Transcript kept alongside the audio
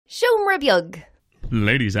Siomra Beag.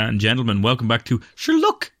 Ladies and gentlemen, welcome back to Sure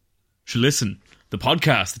Look, Sure Listen, the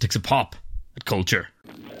podcast that takes a pop at culture.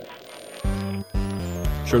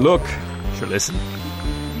 Sure look, sure listen.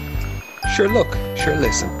 Sure look, sure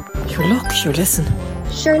listen. Sure look, sure listen.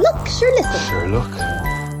 Sure look, sure listen. Sure look,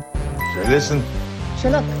 sure listen.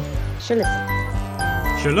 Sure look, sure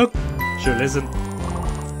listen. Sure look, sure listen.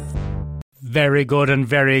 Very good and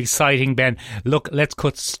very exciting, Ben. Look, let's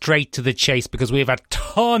cut straight to the chase because we have a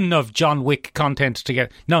ton of John Wick content to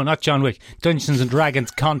get... No, not John Wick. Dungeons &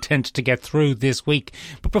 Dragons content to get through this week.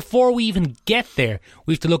 But before we even get there,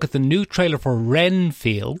 we have to look at the new trailer for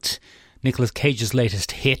Renfield, Nicolas Cage's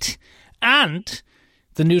latest hit, and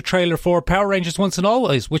the new trailer for Power Rangers Once and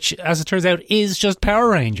Always, which, as it turns out, is just Power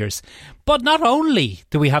Rangers. But not only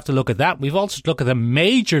do we have to look at that, we've also to look at the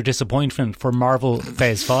major disappointment for Marvel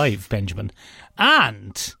Phase 5, Benjamin.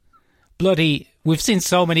 And bloody, we've seen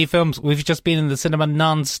so many films. We've just been in the cinema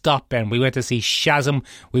non-stop, Ben. We went to see Shazam,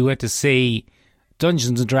 we went to see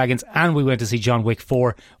Dungeons & Dragons, and we went to see John Wick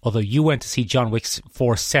 4, although you went to see John Wick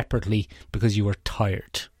 4 separately because you were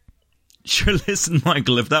tired. Sure, listen,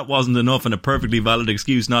 Michael, if that wasn't enough and a perfectly valid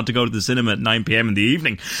excuse not to go to the cinema at 9 p.m. in the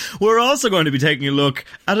evening, we're also going to be taking a look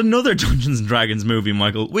at another Dungeons & Dragons movie,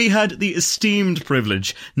 Michael. We had the esteemed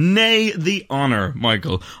privilege, nay, the honour,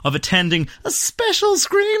 Michael, of attending a special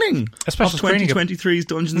screening of 2023's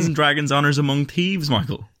Dungeons & Dragons Honours Among Thieves,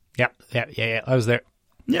 Michael. Yeah, I was there.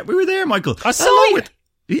 Yeah, we were there, Michael. I saw it!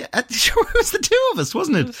 Yeah, sure, it was the two of us,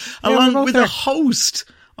 wasn't it? Along with a host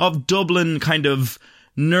of Dublin kind of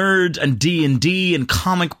nerd and D&D and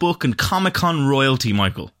comic book and Comic-Con royalty,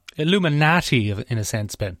 Michael. Illuminati, in a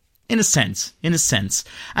sense, Ben. In a sense.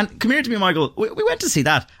 And come here to me, Michael. We went to see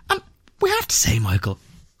that, and we have to say, Michael,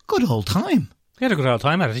 good old time. We had a good old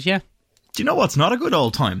time at it, yeah. Do you know what's not a good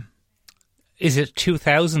old time? Is it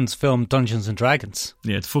 2000s film Dungeons & Dragons?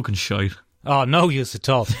 Yeah, it's fucking shite. Oh, no use at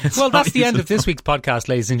all. Well, that's the end of this week's podcast,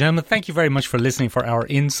 ladies and gentlemen. Thank you very much for listening for our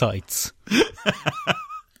insights.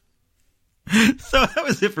 So that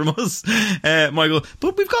was it from us, Michael.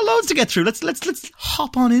 But we've got loads to get through. Let's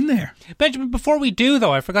hop on in there. Benjamin, before we do,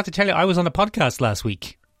 though, I forgot to tell you, I was on a podcast last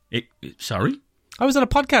week. Sorry? I was on a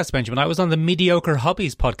podcast, Benjamin. I was on the Mediocre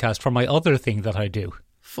Hobbies podcast for my other thing that I do.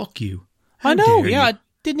 Fuck you. I know, yeah. I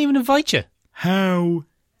didn't even invite you. How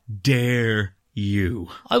dare you?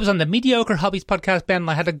 I was on the Mediocre Hobbies podcast, Ben, and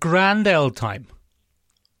I had a grand old time.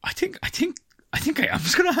 I think I'm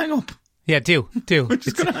just going to hang up. Yeah, do. We're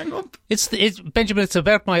just going to hang up. It's Benjamin, it's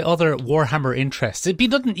about my other Warhammer interests. It'd be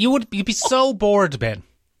nothing. You'd be so bored, Ben.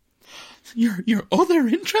 Your other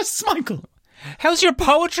interests, Michael? How's your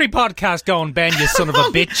poetry podcast going, Ben, you son of a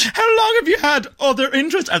bitch? How long have you had other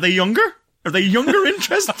interests? Are they younger? Are they younger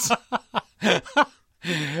interests?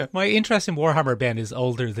 My interest in Warhammer, Ben, is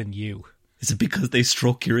older than you. Is it because they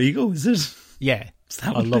struck your ego, is it? Yeah.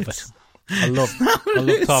 I love it. I love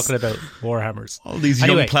talking about Warhammers. All these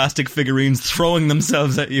young plastic figurines throwing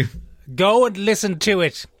themselves at you. Go and listen to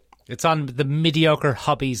it. It's on the Mediocre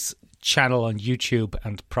Hobbies channel on YouTube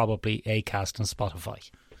and probably Acast and Spotify.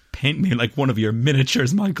 Paint me like one of your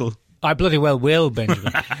miniatures, Michael. I bloody well will,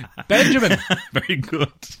 Benjamin. Benjamin! Very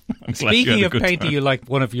good. Speaking of painting you like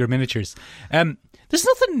one of your miniatures, there's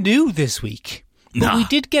nothing new this week. But we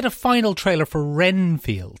did get a final trailer for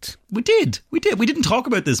Renfield. We did. We didn't talk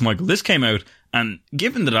about this, Michael. This came out, and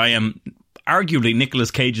given that I am arguably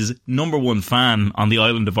Nicolas Cage's number one fan on the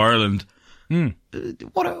island of Ireland,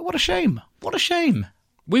 what a shame. What a shame.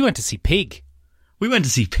 We went to see Pig. We went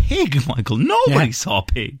to see Pig, Michael. Nobody saw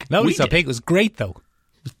Pig. Nobody saw Pig. It was great, though.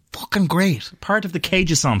 It was fucking great. Part of the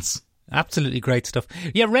Cageissance. Absolutely great stuff.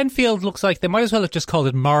 Yeah, Renfield looks like they might as well have just called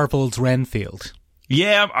it Marvel's Renfield.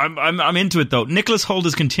 Yeah, I'm into it though. Nicholas Hoult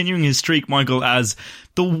is continuing his streak, Michael, as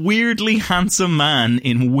the weirdly handsome man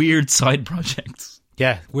in weird side projects.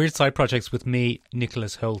 Yeah, weird side projects with me,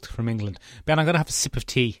 Nicholas Hoult from England. Ben, I'm going to have a sip of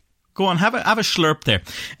tea. Go on, have a slurp there.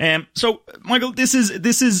 So, Michael, this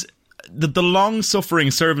is the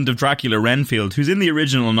long-suffering servant of Dracula, Renfield, who's in the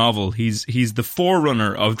original novel. He's the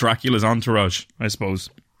forerunner of Dracula's entourage, I suppose.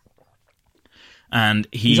 And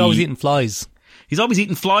he's always eating flies. He's always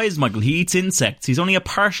eating flies, Michael. He eats insects. He's only a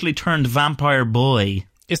partially turned vampire boy.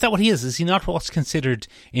 Is that what he is? Is he not what's considered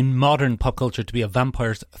in modern pop culture to be a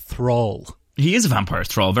vampire's thrall? He is a vampire's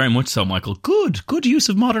thrall, very much so, Michael. Good use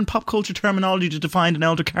of modern pop culture terminology to define an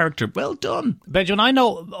elder character. Well done. Benjamin, I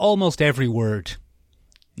know almost every word.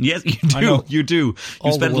 Yes, you do.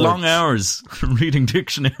 You spent long hours reading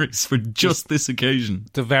dictionaries for just this occasion.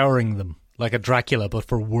 Devouring them. Like a Dracula, but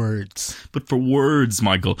for words.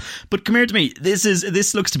 Michael. But come here to me.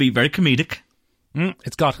 This looks to be very comedic.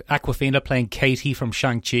 It's got Awkwafina playing Katie from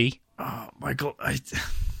Shang-Chi. Oh, Michael,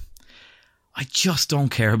 I just don't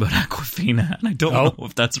care about Aquafina, and I don't know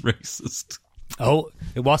if that's racist. Oh,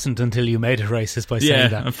 it wasn't until you made it racist by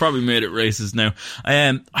saying that. Yeah, I've probably made it racist now.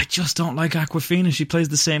 I just don't like Aquafina. She plays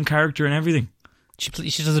the same character and everything. She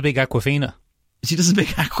does a big Aquafina. She does a big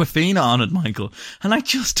Aquafina on it, Michael. And I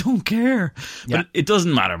just don't care. Yeah. But it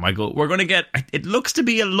doesn't matter, Michael. We're going to get... It looks to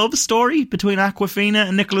be a love story between Aquafina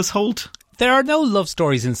and Nicholas Hoult. There are no love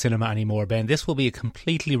stories in cinema anymore, Ben. This will be a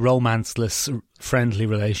completely romanceless, friendly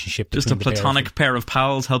relationship. Just a platonic pair of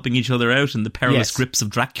pals helping each other out in the perilous grips of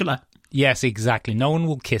Dracula. Yes, exactly. No one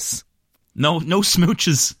will kiss. No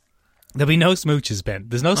smooches. There'll be no smooches, Ben.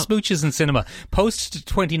 There's no smooches in cinema. Post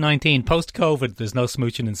 2019, post COVID, there's no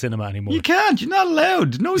smooching in cinema anymore. You can't. You're not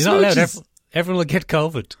allowed. No smooches. You're not allowed. Everyone will get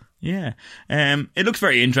COVID. Yeah. It looks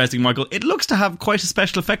very interesting, Michael. It looks to have quite a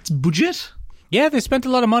special effects budget. Yeah, they spent a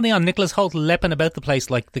lot of money on Nicholas Hoult leaping about the place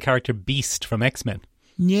like the character Beast from X-Men.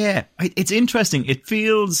 Yeah, it's interesting. It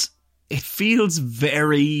feels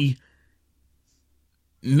very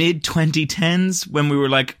mid-2010s when we were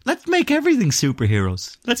like, let's make everything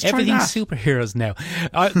superheroes. Let's try Everything's that. superheroes now.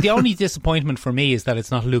 The only disappointment for me is that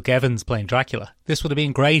it's not Luke Evans playing Dracula. This would have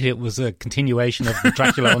been great. It was a continuation of the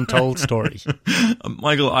Dracula Untold story.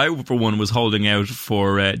 Michael, I, for one, was holding out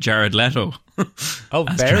for Jared Leto. Oh,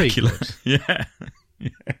 very Dracula. good. Yeah.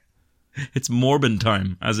 It's Morbin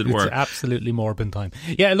time, as it were. It's absolutely Morbin time.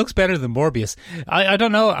 Yeah, it looks better than Morbius. I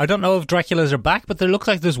don't know. I don't know if Draculas are back, but there looks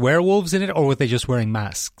like there's werewolves in it, or were they just wearing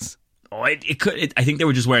masks? Oh, I think they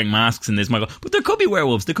were just wearing masks in this, Michael. But there could be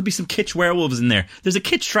werewolves. There could be some kitsch werewolves in there. There's a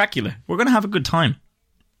kitsch Dracula. We're going to have a good time.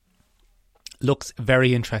 Looks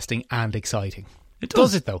very interesting and exciting. It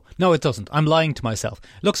does. Does it, though? No, it doesn't. I'm lying to myself.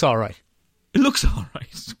 Looks all right. It looks all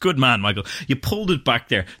right. Good man, Michael. You pulled it back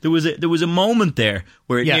there. There was a moment there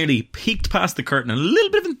where it nearly peeked past the curtain and a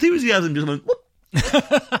little bit of enthusiasm just went, whoop.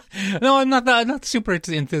 No, I'm not super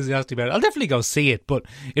enthusiastic about it. I'll definitely go see it, but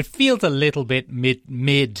it feels a little bit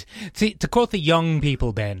mid. See, to quote the young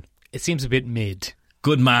people, Ben, it seems a bit mid.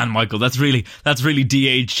 Good man, Michael. That's really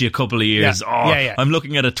de-aged you a couple of years. Yeah. I'm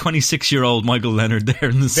looking at a 26-year-old Michael Leonard there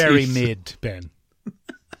in the Very seat. mid, Ben.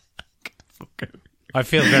 I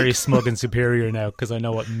feel very smug and superior now because I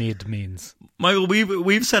know what mid means. Michael,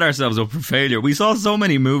 we've set ourselves up for failure. We saw so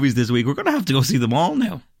many movies this week. We're going to have to go see them all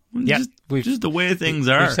now. Yeah, just the way things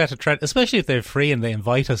are. We've set a trend, especially if they're free and they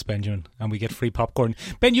invite us, Benjamin, and we get free popcorn.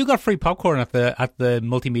 Ben, you got free popcorn at the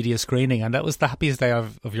multimedia screening, and that was the happiest day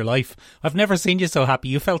of your life. I've never seen you so happy.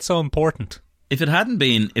 You felt so important. If it hadn't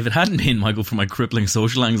been, Michael, for my crippling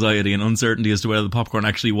social anxiety and uncertainty as to whether the popcorn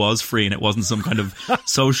actually was free and it wasn't some kind of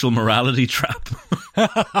social morality trap.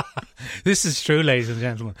 This is true, ladies and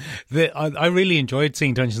gentlemen. I really enjoyed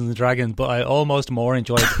seeing Dungeons and Dragons, but I almost more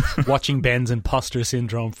enjoyed watching Ben's imposter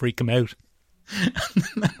syndrome freak him out.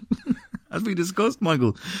 As we discussed,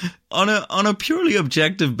 Michael, on a purely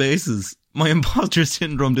objective basis, my imposter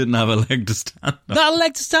syndrome didn't have a leg to stand on. Not a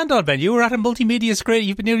leg to stand on, Ben. You were at a multimedia screen.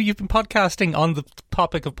 You've been podcasting on the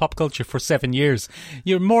topic of pop culture for 7 years.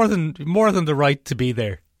 You're more than the right to be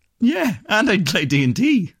there. Yeah, and I play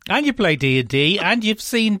D&D. And you play D&D, and you've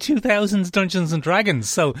seen 2000's Dungeons and Dragons,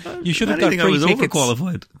 so you should have got free tickets. I was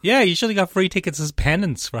overqualified. Yeah, you should have got free tickets as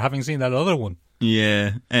penance for having seen that other one.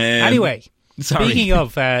 Yeah. Anyway, sorry. speaking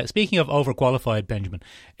of overqualified, Benjamin,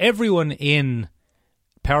 everyone in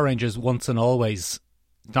Power Rangers once and always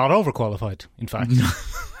not overqualified, in fact.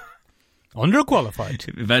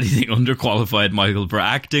 Underqualified. If anything, underqualified, Michael, for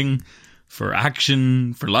acting, for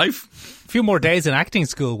action, for life. A few more days in acting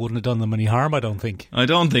school wouldn't have done them any harm, I don't think. I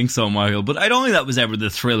don't think so, Michael, but I don't think that was ever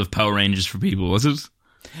the thrill of Power Rangers for people, was it?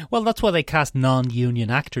 Well, that's why they cast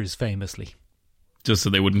non-union actors, famously. Just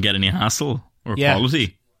so they wouldn't get any hassle or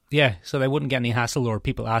quality. Yeah, so they wouldn't get any hassle or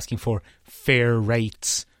people asking for fair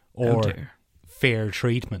rates or fair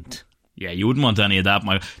treatment. Yeah, you wouldn't want any of that,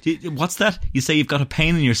 Michael. What's that? You say you've got a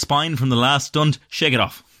pain in your spine from the last stunt? Shake it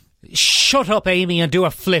off. Shut up, Amy, and do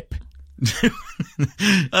a flip.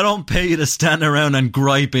 I don't pay you to stand around and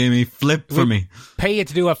gripe, Amy. Flip for me. Pay you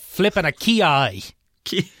to do a flip and a key eye.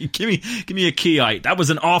 Give me a key eye. That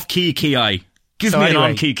was an off-key key eye. Give me an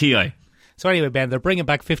on-key key eye. So anyway, Ben, they're bringing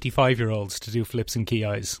back 55-year-olds to do flips and key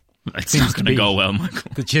eyes. It's not going to go well,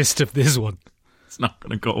 Michael. The gist of this one. It's not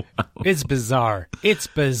going to go well. It's bizarre.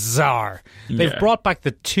 They've brought back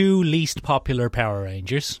the two least popular Power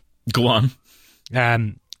Rangers. Go on.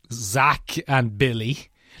 Zach and Billy.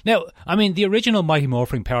 Now, I mean, the original Mighty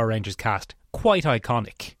Morphin Power Rangers cast, quite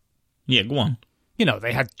iconic. Yeah, go on. You know,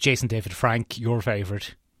 they had Jason David Frank, your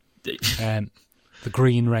favourite. The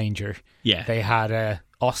Green Ranger. Yeah. They had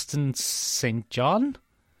Austin St. John,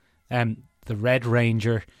 the Red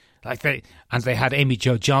Ranger. They had Amy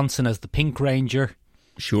Jo Johnson as the Pink Ranger.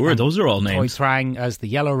 Sure, those are all Toy names. Thrang as the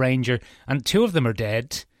Yellow Ranger, and 2 of them are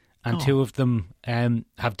dead, and 2 of them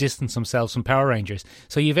have distanced themselves from Power Rangers.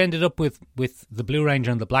 So you've ended up with the Blue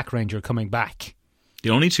Ranger and the Black Ranger coming back. The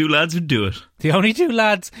only 2 lads who do it. The only 2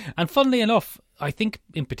 lads. And funnily enough, I think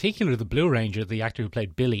in particular the Blue Ranger, the actor who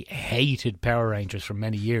played Billy, hated Power Rangers for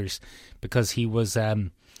many years because he was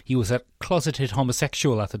a closeted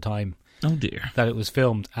homosexual at the time. Oh dear. That it was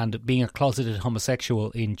filmed, and being a closeted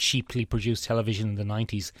homosexual in cheaply produced television in the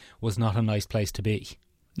 90s was not a nice place to be.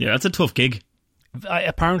 Yeah, that's a tough gig.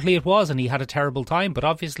 Apparently it was, and he had a terrible time, but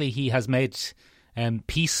obviously he has made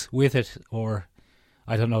peace with it, or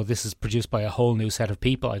I don't know, this is produced by a whole new set of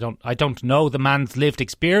people. I don't know the man's lived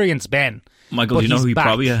experience, Ben. Michael, do you know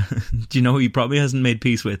who he probably hasn't made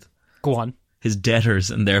peace with? Go on. His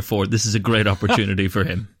debtors, and therefore this is a great opportunity for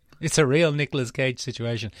him. It's a real Nicolas Cage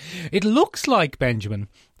situation. It looks like, Benjamin,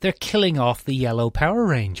 they're killing off the Yellow Power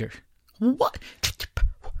Ranger. What?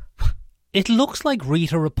 It looks like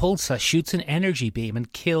Rita Repulsa shoots an energy beam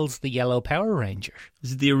and kills the Yellow Power Ranger.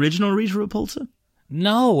 Is it the original Rita Repulsa?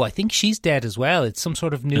 No, I think she's dead as well. It's some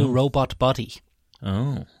sort of new robot body.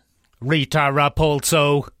 Oh. Rita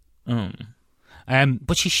Repulso. Oh.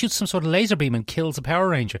 But she shoots some sort of laser beam and kills a Power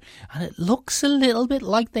Ranger. And it looks a little bit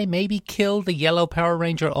like they maybe killed the Yellow Power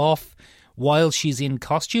Ranger off while she's in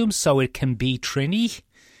costume, so it can be Trini.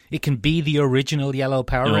 It can be the original Yellow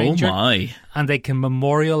Power Ranger. Oh my. And they can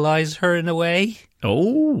memorialise her in a way.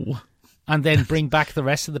 Oh. And then bring back the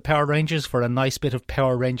rest of the Power Rangers for a nice bit of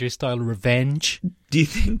Power Ranger style revenge. Do you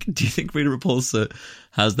think Rita Repulsa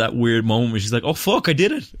has that weird moment where she's like, "Oh fuck, I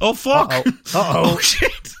did it! Oh fuck! Oh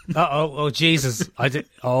shit! Oh Jesus!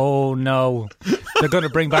 Oh no! They're going to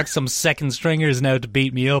bring back some second stringers now to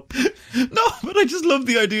beat me up." No, but I just love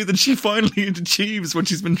the idea that she finally achieves what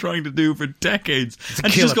she's been trying to do for decades.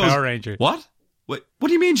 And she just goes, Power Ranger. What? Wait, what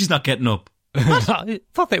do you mean she's not getting up? I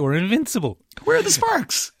thought they were invincible. Where are the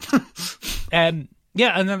sparks?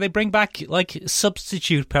 Yeah, and then they bring back like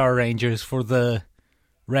substitute Power Rangers for the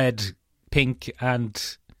red, pink,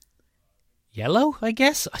 and yellow, I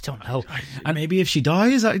guess. I don't know. And maybe if she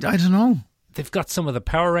dies, I don't know. They've got some of the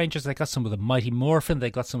Power Rangers, they got some of the Mighty Morphin,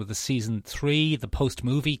 they got some of the Season 3, the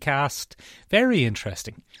post-movie cast. Very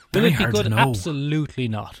interesting. Will it be good? Absolutely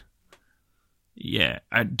not. Yeah.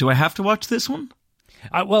 Do I have to watch this one?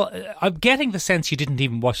 I'm getting the sense you didn't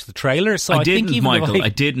even watch the trailer, so I didn't, think even Michael. I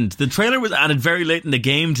didn't. The trailer was added very late in the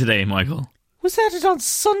game today, Michael. Was added on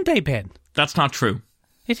Sunday, Ben? That's not true.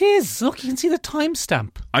 It is. Look, you can see the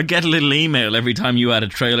timestamp. I get a little email every time you add a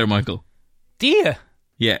trailer, Michael. Do you?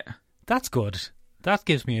 Yeah. That's good. That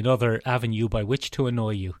gives me another avenue by which to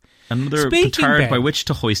annoy you. Another petard by which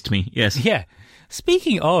to hoist me, yes. Yeah.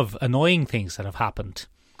 Speaking of annoying things that have happened.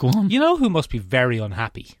 Go on. You know who must be very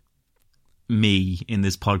unhappy? Me in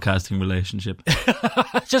this podcasting relationship.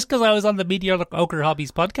 Just because I was on the Mediocre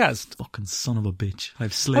Hobbies podcast. Fucking son of a bitch.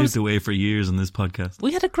 I've slaved away for years on this podcast.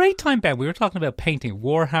 We had a great time, Ben. We were talking about painting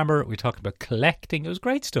Warhammer. We were talking about collecting. It was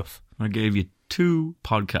great stuff. I gave you 2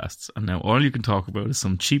 podcasts, and now all you can talk about is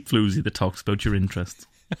some cheap floozy that talks about your interests.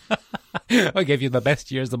 I gave you the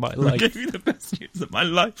best years of my life. I gave you the best years of my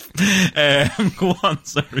life. Go on,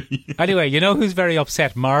 sorry. Anyway, you know who's very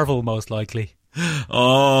upset? Marvel, most likely.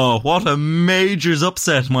 Oh, what a major's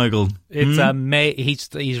upset, Michael.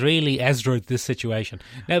 It's he's really Ezra'd this situation.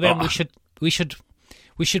 Now, Ben, we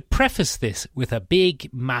should preface this with a big,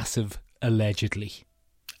 massive allegedly.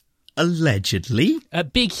 Allegedly? A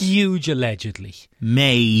big, huge allegedly.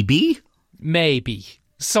 Maybe.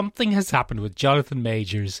 Something has happened with Jonathan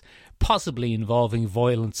Majors, possibly involving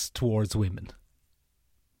violence towards women.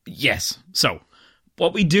 Yes. So,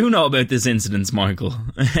 what we do know about this incident, Michael,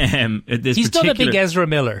 he's done a big Ezra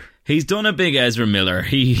Miller. He's done a big Ezra Miller.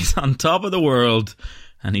 He's on top of the world,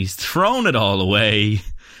 and he's thrown it all away.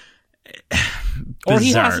 Or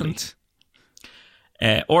he hasn't.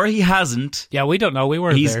 Or he hasn't. Yeah, we don't know. We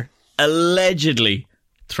weren't there. Allegedly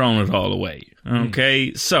thrown it all away.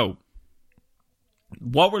 Okay, so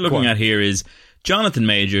what we're looking at here is Jonathan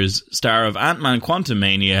Majors, star of Ant-Man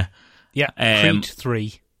Quantumania. Yeah,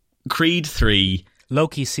 Creed 3.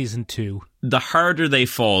 Loki Season 2. The Harder They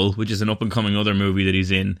Fall, which is an up-and-coming other movie that he's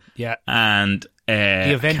in. Yeah. And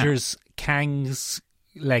The Avengers Kang's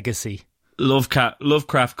Legacy.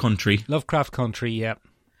 Lovecraft Country. Lovecraft Country, yeah.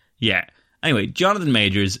 Yeah. Anyway, Jonathan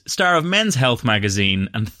Majors, star of Men's Health magazine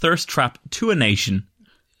and Thirst Trap to a Nation.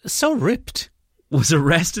 So ripped. Was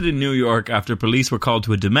arrested in New York after police were called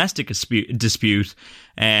to a domestic dispute,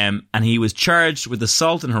 and he was charged with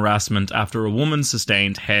assault and harassment after a woman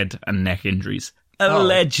sustained head and neck injuries.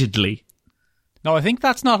 Allegedly. No, I think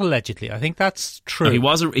that's not allegedly. I think that's true.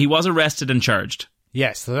 No, he was arrested and charged.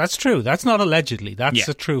 Yes, so that's true. That's not allegedly. That's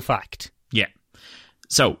a true fact. Yeah.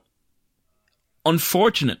 So,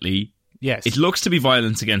 unfortunately, Yes. it looks to be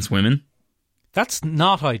violence against women. That's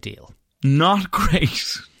not ideal. Not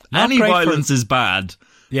great. Not Any great violence is bad.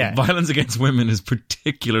 Yeah. Violence against women is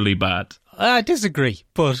particularly bad. I disagree,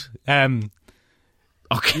 but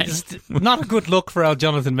Okay. it's not a good look for our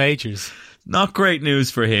Jonathan Majors. Not great news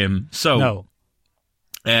for him. So,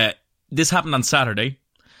 No. this happened on Saturday.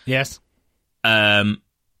 Yes.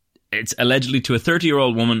 It's allegedly to a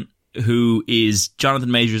 30-year-old woman who is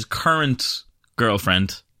Jonathan Majors' current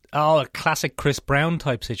girlfriend. Oh, a classic Chris Brown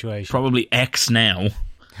type situation. Probably ex now.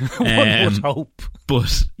 One would hope.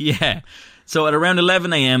 But, yeah. So at around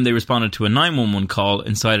 11 a.m, they responded to a 911 call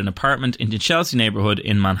inside an apartment in the Chelsea neighbourhood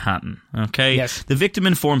in Manhattan. Okay? Yes. The victim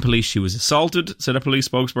informed police she was assaulted, said a police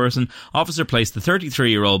spokesperson. Officer placed the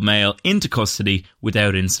 33-year-old male into custody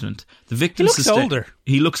without incident. The victim He looks older.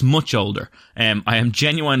 He looks much older. I am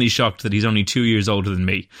genuinely shocked that he's only 2 years older than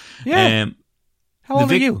me. Yeah. How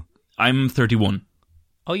old are you? I'm 31.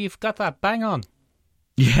 Oh, you've got that bang on.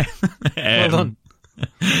 Yeah. Well done.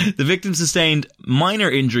 The victim sustained minor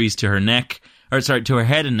injuries to her to her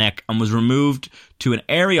head and neck, and was removed to an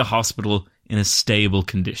area hospital in a stable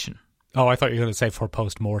condition. Oh, I thought you were going to say for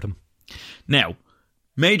post-mortem. Now,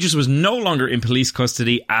 Majors was no longer in police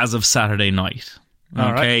custody as of Saturday night. Okay?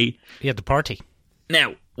 All right. He had the party.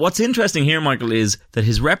 Now, what's interesting here, Michael, is that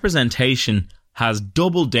his representation has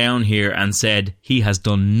doubled down here and said he has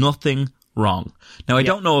done nothing wrong. Now, I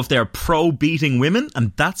don't know if they're pro-beating women,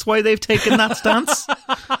 and that's why they've taken that stance.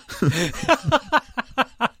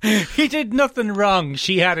 He did nothing wrong.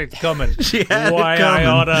 She had it coming. She had Why it coming. I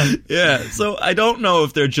oughta. Yeah, so I don't know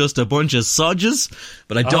if they're just a bunch of sodges,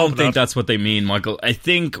 but I don't think that's what they mean, Michael. I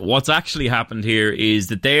think what's actually happened here is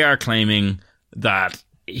that they are claiming that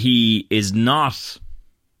he is not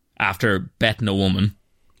after betting a woman.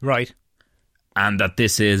 Right. And that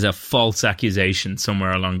this is a false accusation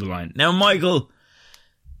somewhere along the line. Now, Michael,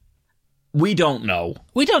 we don't know.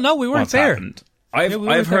 We don't know. We weren't what's there. Happened.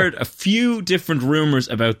 I've heard a few different rumours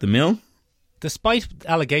about the mill. Despite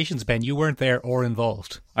allegations, Ben, you weren't there or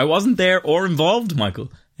involved. I wasn't there or involved,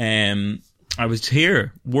 Michael. I was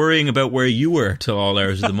here worrying about where you were till all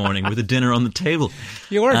hours of the morning with a dinner on the table.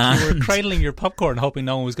 You weren't. You were cradling your popcorn, hoping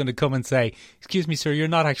no one was going to come and say, "Excuse me, sir, you're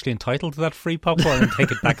not actually entitled to that free popcorn," and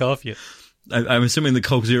take it back off you. I'm assuming the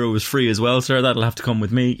Coke Zero was free as well, sir. That'll have to come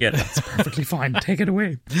with me. Yeah, that's perfectly fine. Take it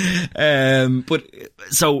away. But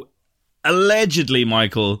so allegedly,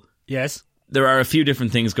 Michael. Yes. There are a few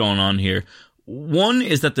different things going on here. One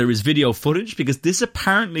is that there is video footage because this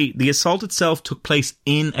apparently, the assault itself took place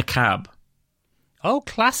in a cab. Oh,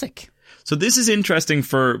 classic. So this is interesting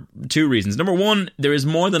for two reasons. Number one, there is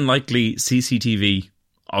more than likely CCTV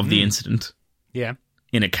of the incident. Yeah.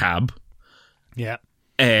 In a cab. Yeah.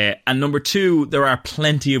 And number two, there are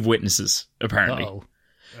plenty of witnesses, apparently.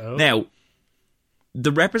 Oh. Now,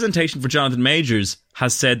 the representation for Jonathan Majors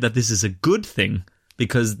has said that this is a good thing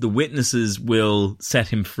because the witnesses will set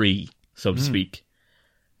him free, so to speak.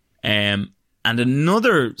 And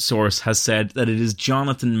another source has said that it is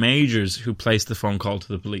Jonathan Majors who placed the phone call to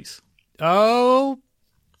the police. Oh,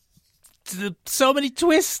 so many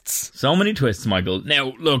twists. So many twists, Michael.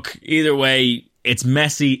 Now, look, either way, it's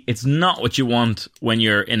messy. It's not what you want when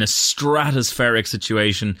you're in a stratospheric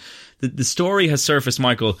situation. The story has surfaced,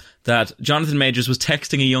 Michael, that Jonathan Majors was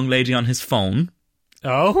texting a young lady on his phone.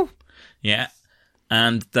 Oh? Yeah.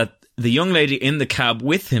 And that the young lady in the cab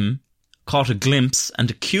with him caught a glimpse and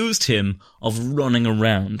accused him of running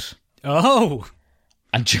around. Oh.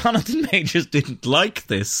 And Jonathan Majors didn't like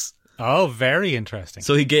this. Oh, very interesting.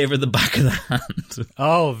 So he gave her the back of the hand.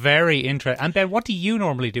 Oh, very interesting. And Ben, what do you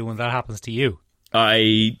normally do when that happens to you?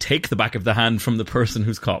 I take the back of the hand from the person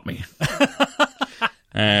who's caught me.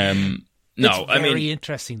 It's very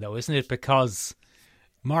interesting, though, isn't it? Because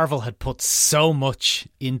Marvel had put so much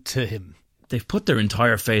into him. They've put their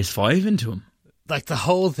entire Phase 5 into him. Like, the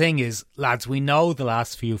whole thing is, lads, we know the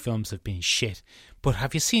last few films have been shit, but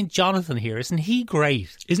have you seen Jonathan here? Isn't he great?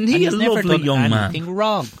 Isn't he a lovely young man? Anything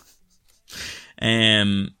wrong?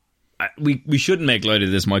 We shouldn't make light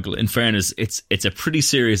of this, Michael. In fairness, it's a pretty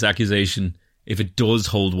serious accusation if it does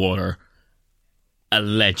hold water.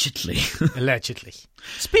 Allegedly. Allegedly.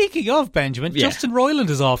 Speaking of Benjamin, Justin Roiland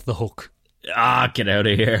is off the hook. Get out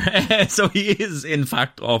of here. So he is, in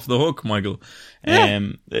fact, off the hook, Michael. Yeah.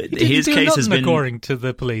 His case has been, according to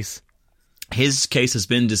the police. His case has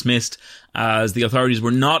been dismissed as the authorities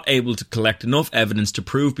were not able to collect enough evidence to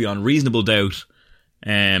prove beyond reasonable doubt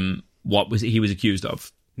what he was accused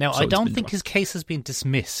of. Now, So I it's don't been think dropped. his case has been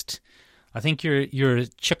dismissed. I think you're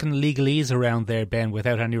chucking legalese around there, Ben,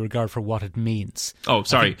 without any regard for what it means. Oh,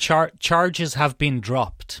 sorry. Charges have been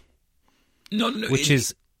dropped. No, which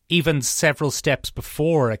is even several steps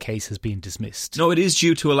before a case has been dismissed. No, it is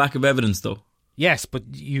due to a lack of evidence, though. Yes, but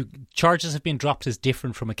charges have been dropped is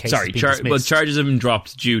different from a case being dismissed. Well, charges have been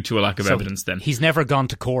dropped due to a lack of evidence then. He's never gone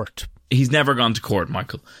to court. He's never gone to court,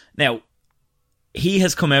 Michael. Now, he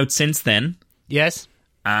has come out since then. Yes.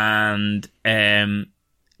 And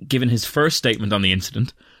given his first statement on the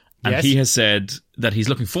incident. And he has said that he's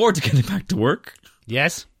looking forward to getting back to work.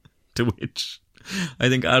 Yes. To which I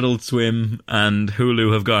think Adult Swim and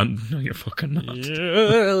Hulu have gone, no, you're fucking not.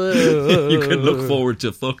 You can look forward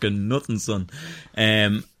to fucking nothing, son.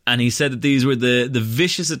 And he said that these were the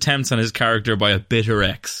vicious attempts on his character by a bitter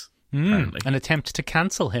ex. Apparently. An attempt to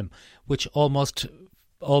cancel him, which almost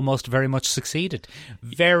very much succeeded.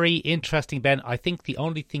 Very interesting, Ben. I think the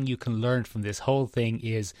only thing you can learn from this whole thing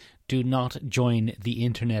is do not join the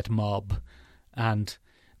internet mob. And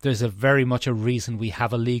there's very much a reason we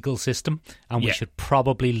have a legal system, and we should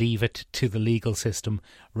probably leave it to the legal system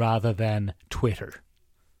rather than Twitter.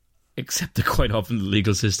 Except that quite often the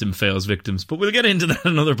legal system fails victims. But we'll get into that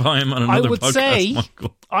another time on another podcast,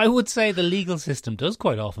 Michael. I would say the legal system does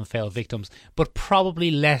quite often fail victims, but probably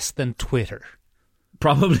less than Twitter.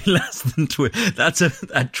 Probably less than Twitter. That's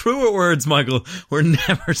a truer words, Michael, were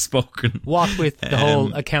never spoken. What with the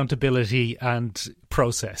whole accountability and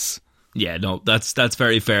process. Yeah, no, that's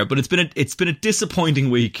very fair. But it's been a disappointing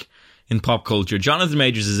week in pop culture. Jonathan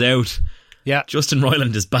Majors is out. Yeah. Justin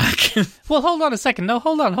Roiland is back. Well, hold on a second. No,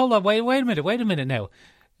 hold on. Wait a minute now.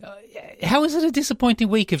 How is it a disappointing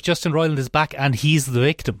week if Justin Roiland is back and he's the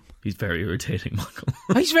victim? He's very irritating, Michael.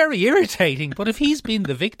 He's very irritating, but if he's been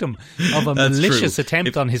the victim of a malicious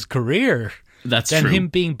attempt on his career, then him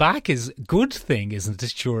being back is a good thing, isn't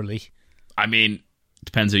it, surely? I mean,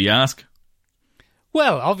 depends who you ask.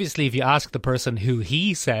 Well, obviously, if you ask the person who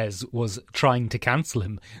he says was trying to cancel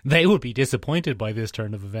him, they would be disappointed by this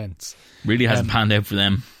turn of events. Really hasn't panned out for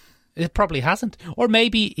them. It probably hasn't. Or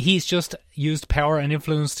maybe he's just used power and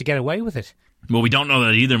influence to get away with it. Well, we don't know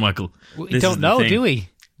that either, Michael. We don't know, do we?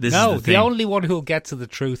 No, the only one who'll get to the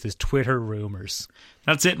truth is Twitter rumours.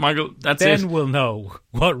 That's it, Michael. Then we'll know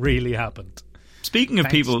what really happened. Speaking of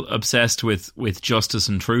people obsessed with justice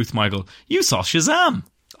and truth, Michael, you saw Shazam.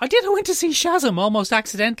 I did. I went to see Shazam almost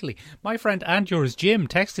accidentally. My friend and yours, Jim,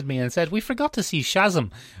 texted me and said, we forgot to see Shazam.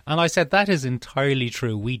 And I said, that is entirely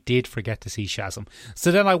true. We did forget to see Shazam.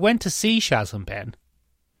 So then I went to see Shazam, Ben.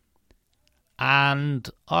 And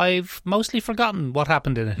I've mostly forgotten what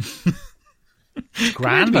happened in it. It's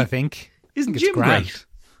grand, I think. Isn't Jim great?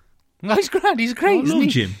 No, he's grand. He's great, isn't he?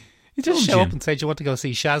 Jim. You just show up and say, do you want to go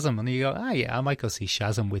see Shazam? And you go, yeah, I might go see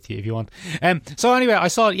Shazam with you if you want. So anyway, I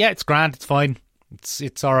saw it. Yeah, it's grand. It's fine.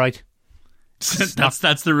 It's all right.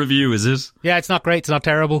 That's the review, is it? Yeah, it's not great. It's not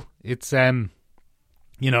terrible. It's,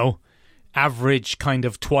 average kind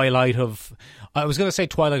of Twilight of... I was going to say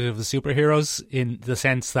Twilight of the superheroes in the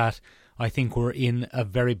sense that I think we're in a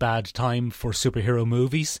very bad time for superhero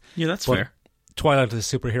movies. Yeah, that's fair. Twilight of the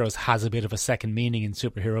superheroes has a bit of a second meaning in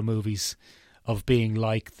superhero movies of being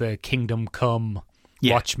like the Kingdom Come,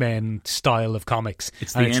 Watchmen style of comics.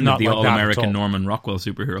 It's the end of the all-American Norman Rockwell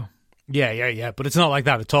superhero. Yeah. But it's not like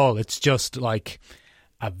that at all. It's just like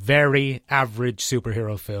a very average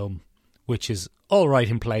superhero film, which is all right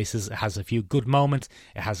in places. It has a few good moments.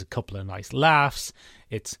 It has a couple of nice laughs.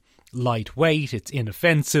 It's lightweight. It's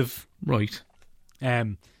inoffensive. Right.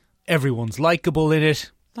 Everyone's likable in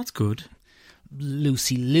it. That's good.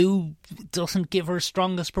 Lucy Liu doesn't give her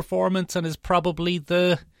strongest performance and is probably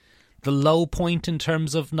the low point in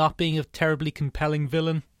terms of not being a terribly compelling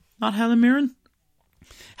villain. Not Helen Mirren?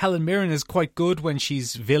 Helen Mirren is quite good when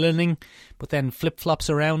she's villaining, but then flip-flops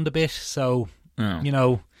around a bit, so,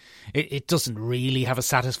 it doesn't really have a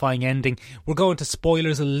satisfying ending. We're going to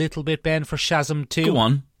spoilers a little bit, Ben, for Shazam 2. Go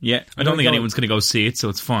on. Yeah, I don't think anyone's going to go see it, so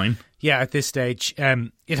it's fine. Yeah, at this stage.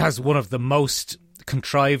 It has one of the most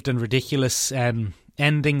contrived and ridiculous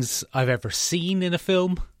endings I've ever seen in a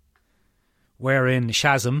film, wherein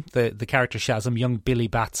Shazam, the character Shazam, young Billy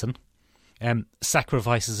Batson,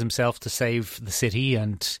 sacrifices himself to save the city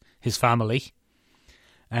and his family,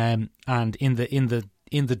 and in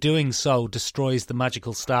the doing so destroys the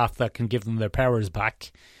magical staff that can give them their powers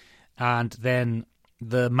back, and then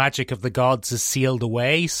the magic of the gods is sealed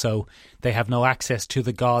away, so they have no access to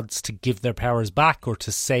the gods to give their powers back or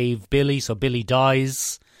to save Billy, so Billy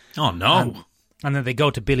dies. Oh no. And then they go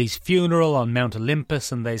to Billy's funeral on Mount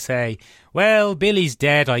Olympus and they say, well, Billy's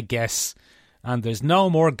dead, I guess, and there's no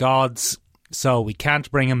more gods, so we can't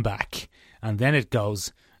bring him back. And then it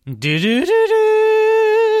goes,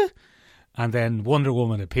 do-do-do-do, And then Wonder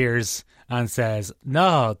Woman appears and says,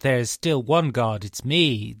 "No, there's still one god. It's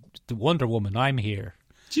me, the Wonder Woman. I'm here."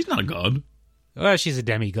 She's not a god. Well, she's a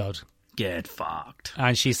demigod. Get fucked.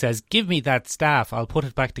 And she says, "Give me that staff. I'll put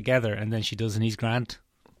it back together." And then she does, and he's grand.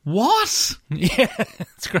 What? Yeah,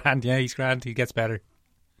 it's grand. Yeah, he's grand. He gets better.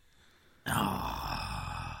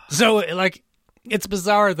 So, like, it's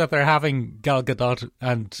bizarre that they're having Gal Gadot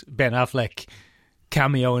and Ben Affleck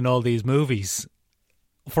cameo in all these movies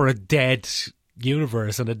for a dead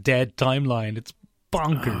universe and a dead timeline. It's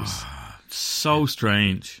bonkers. So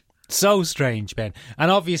strange. So strange, Ben.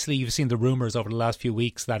 And obviously you've seen the rumours over the last few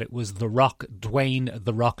weeks that it was The Rock, Dwayne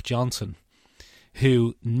The Rock Johnson,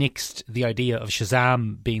 who nixed the idea of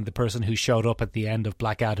Shazam being the person who showed up at the end of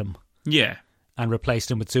Black Adam. Yeah. And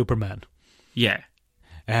replaced him with Superman. Yeah.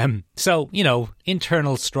 So, you know,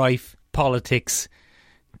 internal strife, politics,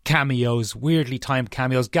 cameos, weirdly timed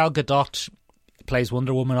cameos. Gal Gadot plays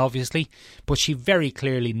Wonder Woman, obviously, but she very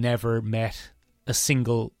clearly never met a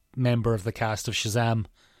single member of the cast of Shazam.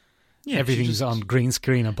 Yeah, everything's on green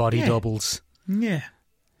screen and body doubles. Yeah.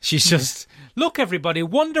 She's just, "Look, everybody,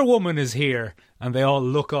 Wonder Woman is here." And they all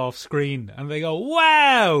look off screen and they go,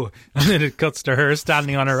 "Wow!" And then it cuts to her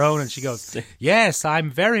standing on her own and she goes, "Yes, I'm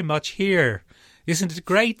very much here. Isn't it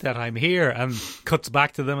great that I'm here?" And cuts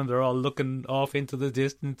back to them and they're all looking off into the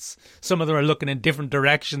distance. Some of them are looking in different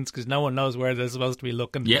directions because no one knows where they're supposed to be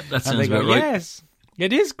looking. Yep, that sounds and they go, about right. "Yes,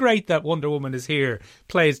 it is great that Wonder Woman is here."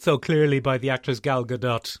 Played so clearly by the actress Gal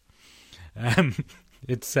Gadot.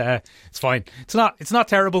 It's fine. It's not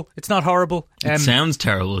terrible. It's not horrible. It sounds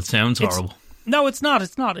terrible. It sounds horrible. No, it's not.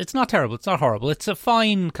 It's not terrible. It's not horrible. It's a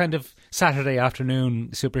fine kind of Saturday afternoon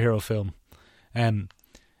superhero film. In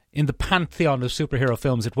the pantheon of superhero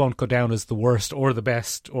films, it won't go down as the worst or the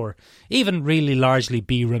best or even really largely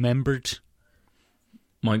be remembered.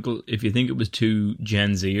 Michael, if you think it was two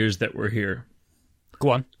Gen Zers that were here,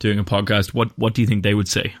 go on, doing a podcast, what do you think they would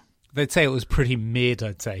say? They'd say it was pretty mid,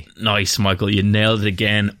 I'd say. Nice, Michael. You nailed it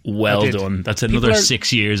again. Well done. That's another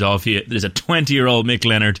 6 years off you. There's a 20-year-old Mick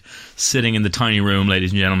Leonard sitting in the tiny room,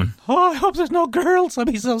 ladies and gentlemen. Oh, I hope there's no girls. I'd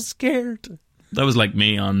be so scared. That was like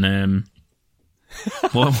me on...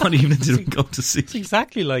 what evening did we go to see? It's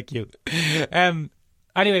exactly like you.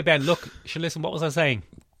 Anyway, Ben, look. Listen, what was I saying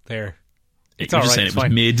there? It's all right. Saying it was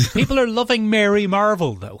mid. People are loving Mary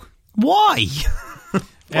Marvel, though. Why?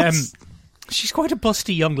 She's quite a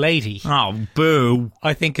busty young lady. Oh, boo.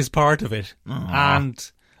 I think is part of it. Aww.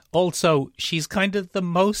 And also, she's kind of the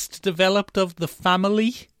most developed of the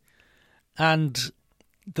family and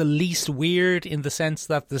the least weird in the sense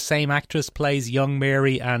that the same actress plays young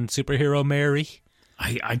Mary and superhero Mary.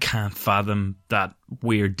 I can't fathom that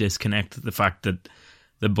weird disconnect. The fact that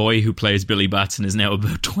the boy who plays Billy Batson is now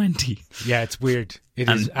about 20. Yeah, it's weird. It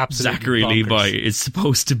is absolutely Zachary bonkers. Levi is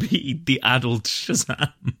supposed to be the adult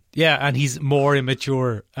Shazam. Yeah, and he's more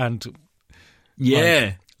immature and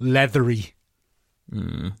leathery.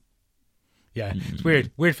 Yeah, it's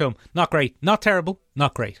weird. Weird film. Not great. Not terrible.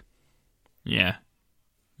 Not great. Yeah.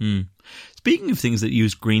 Speaking of things that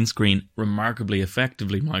use green screen remarkably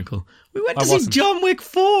effectively, Michael, we went to see John Wick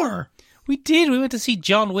 4. We did. We went to see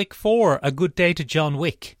John Wick 4, A Good Day to John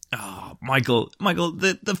Wick. Oh, Michael,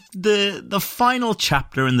 the final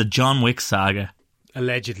chapter in the John Wick saga.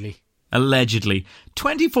 Allegedly.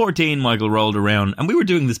 2014, Michael, rolled around, and we were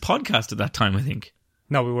doing this podcast at that time, I think.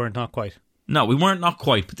 No, we weren't. Not quite. No, we weren't, not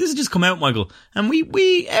quite. But this had just come out, Michael. And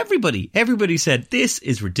everybody said, this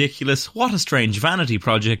is ridiculous. What a strange vanity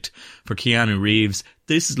project for Keanu Reeves.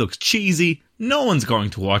 This looks cheesy. No one's going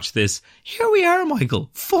to watch this. Here we are, Michael.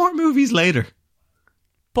 4 movies later.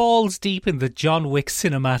 Balls deep in the John Wick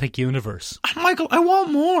cinematic universe. And Michael, I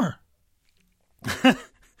want more.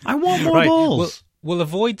 I want more balls. We'll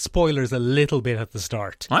avoid spoilers a little bit at the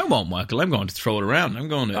start. I won't, Michael. I'm going to throw it around. I'm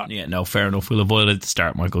going to... fair enough. We'll avoid it at the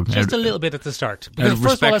start, Michael. Just a little bit at the start. Out of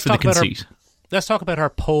respect for the conceit. Let's talk about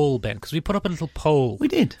our poll, Ben, because we put up a little poll. We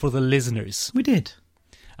did. For the listeners. We did.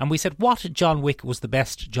 And we said, what John Wick was the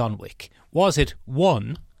best John Wick? Was it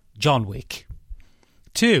 1, John Wick,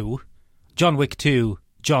 2, John Wick 2,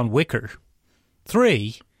 John Wicker,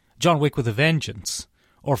 3, John Wick with a Vengeance,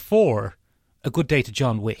 or 4, A Good Day to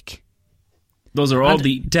John Wick? Those are all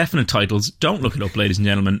the definite titles. Don't look it up, ladies and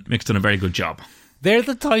gentlemen. Mick's done a very good job. They're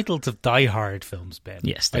the titles of Die Hard films, Ben.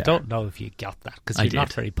 Yes, I don't know if you got that, because you're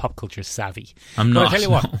not very pop culture savvy. I'm not. But I tell you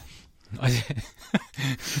what.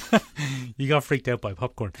 You got freaked out by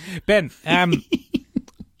popcorn. Ben,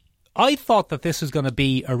 I thought that this was going to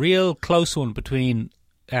be a real close one between...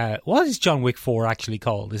 what is John Wick 4 actually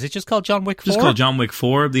called? Is it just called John Wick 4? Just called John Wick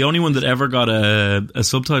 4. The only one that ever got a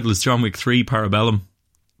subtitle is John Wick 3 Parabellum.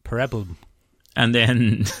 Parabellum. And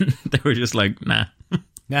then they were just like, nah.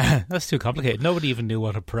 Nah, that's too complicated. Nobody even knew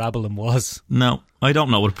what a parabolum was. No, I don't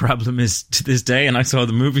know what a problem is to this day, and I saw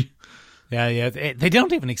the movie. Yeah. They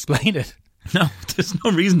don't even explain it. No, there's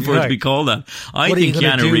no reason for it to be called that. I think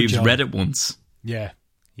Keanu Reeves read it once. Yeah.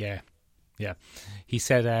 He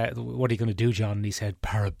said, what are you going to do, John? And he said,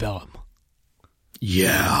 parabellum.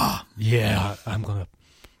 Yeah, I'm going to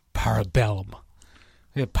parabellum.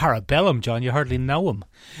 Yeah, parabellum, John, you hardly know him.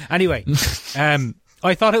 Anyway,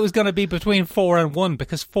 I thought it was going to be between 4 and 1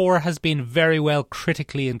 because 4 has been very well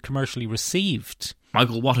critically and commercially received.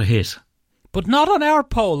 Michael, what a hit. But not on our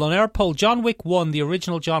poll. On our poll, John Wick 1, the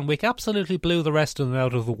original John Wick, absolutely blew the rest of them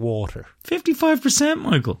out of the water. 55%,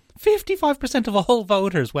 Michael. 55% of all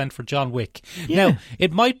voters went for John Wick. Yeah. Now,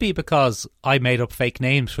 it might be because I made up fake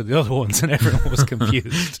names for the other ones and everyone was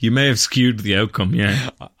confused. You may have skewed the outcome, yeah.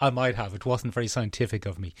 I might have. It wasn't very scientific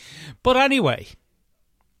of me. But anyway,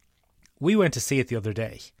 we went to see it the other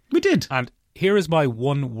day. We did. And here is my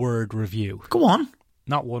one-word review. Go on.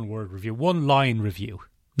 Not one-word review, one-line review.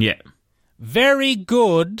 Yeah. Very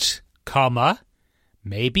good, comma,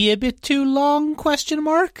 maybe a bit too long, question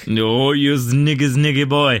mark? No, you niggy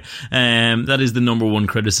boy. That is the number one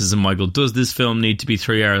criticism, Michael. Does this film need to be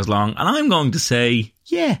 3 hours long? And I'm going to say,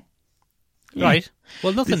 yeah. Right.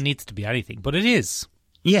 Well, nothing needs to be anything, but it is.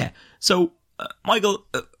 Yeah. So, Michael,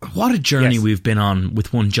 what a journey we've been on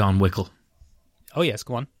with one John Wickle. Oh, yes,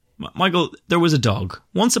 go on. Michael, there was a dog.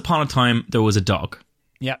 Once upon a time, there was a dog.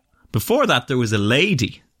 Yeah. Before that, there was a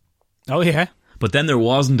lady. Oh, yeah. But then there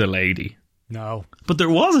wasn't a lady. No. But there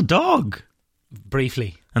was a dog.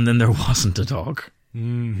 Briefly. And then there wasn't a dog.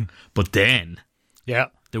 But then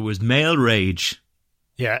there was male rage.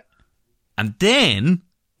 Yeah. And then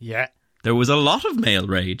there was a lot of male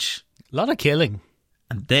rage. A lot of killing.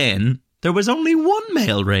 And then there was only one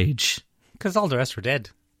male rage. Because all the rest were dead.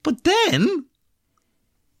 But then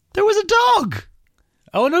there was a dog.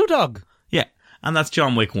 Oh, a new dog. Yeah. And that's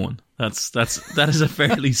John Wick 1. That is a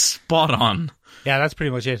fairly spot on. Yeah, that's pretty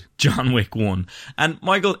much it. John Wick 1. And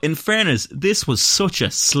Michael, in fairness, this was such a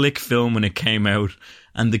slick film when it came out,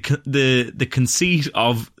 and the conceit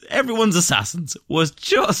of everyone's assassins was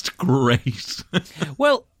just great.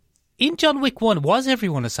 Well, in John Wick 1, was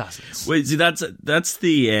everyone assassins? Wait, see, that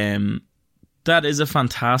is a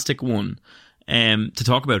fantastic one to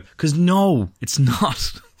talk about, because no, it's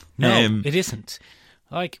not. No, it isn't.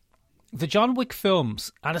 Like, the John Wick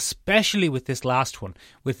films, and especially with this last one,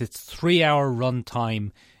 with its 3-hour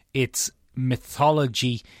runtime, its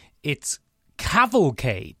mythology, its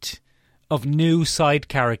cavalcade of new side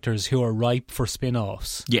characters who are ripe for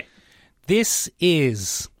spin-offs. Yeah. This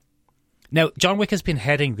is... Now, John Wick has been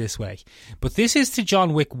heading this way, but this is to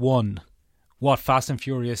John Wick 1 what Fast and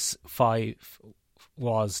Furious 5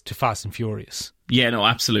 was to Fast and Furious. Yeah, no,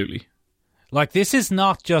 absolutely. Like, this is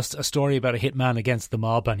not just a story about a hitman against the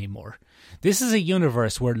mob anymore. This is a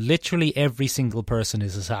universe where literally every single person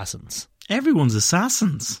is assassins. Everyone's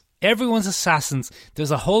assassins. Everyone's assassins.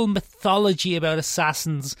 There's a whole mythology about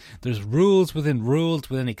assassins. There's rules,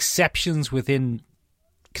 within exceptions, within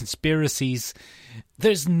conspiracies.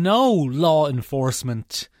 There's no law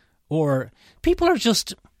enforcement, or people are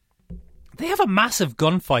just... They have a massive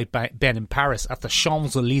gunfight, Ben, in Paris at the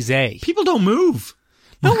Champs-Élysées. People don't move.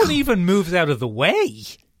 No one even moves out of the way.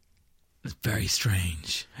 It's very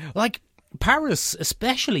strange. Like, Paris,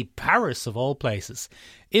 especially Paris of all places.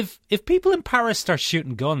 If people in Paris start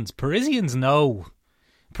shooting guns, Parisians know.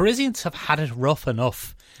 Parisians have had it rough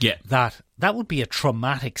enough. Yeah. That would be a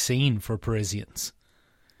traumatic scene for Parisians.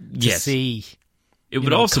 To see. It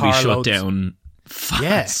would also be shut down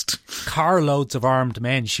fast. Yeah, carloads of armed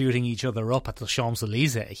men shooting each other up at the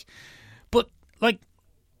Champs-Élysées. But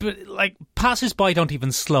passers-by don't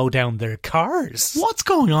even slow down their cars. What's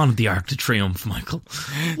going on at the Arc de Triomphe, Michael?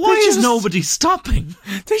 Why is nobody stopping?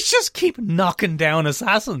 They just keep knocking down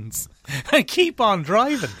assassins and keep on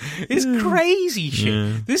driving. It's crazy shit.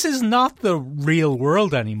 Yeah. This is not the real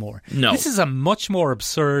world anymore. No. This is a much more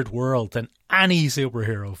absurd world than any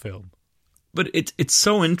superhero film. But it's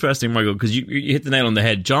so interesting, Michael, because you hit the nail on the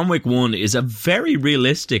head. John Wick 1 is a very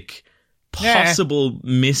realistic, possible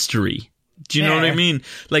mystery. Do you know what I mean?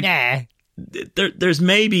 Like, there's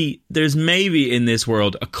maybe in this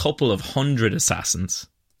world a couple of 100 assassins.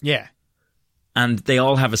 Yeah. And they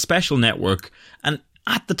all have a special network. And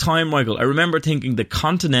at the time, Michael, I remember thinking the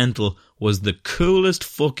Continental was the coolest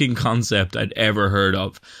fucking concept I'd ever heard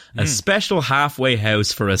of. A special halfway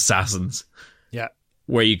house for assassins. Yeah.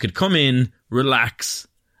 Where you could come in, relax,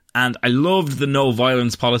 and I loved the no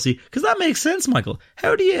violence policy, because that makes sense, Michael.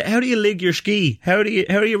 How do you lig your ski? How do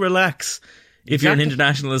you relax if you're an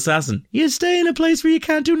international assassin? You stay in a place where you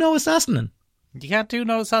can't do no assassinating. You can't do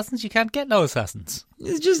no assassins, you can't get no assassins.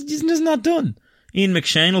 It's just not done. Ian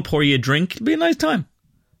McShane will pour you a drink. It'll be a nice time.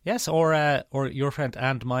 Yes, or your friend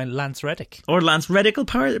and mine, Lance Reddick. Or Lance Reddick will,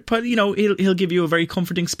 he'll give you a very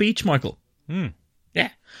comforting speech, Michael. Yeah.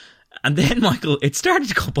 And then, Michael, it started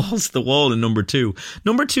to go balls to the wall in number 2.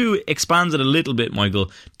 Number 2 expands it a little bit,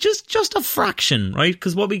 Michael. Just a fraction, right?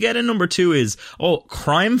 Because what we get in number 2 is,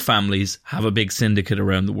 crime families have a big syndicate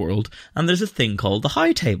around the world, and there's a thing called the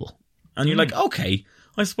High Table. And you're like, okay,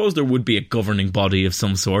 I suppose there would be a governing body of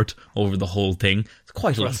some sort over the whole thing. There's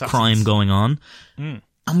quite a lot of crime going on.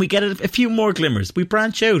 And we get a few more glimmers. We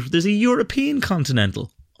branch out. There's a European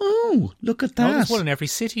Continental. Oh, look at that. Oh, there's one in every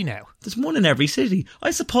city now. There's one in every city.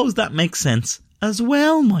 I suppose that makes sense as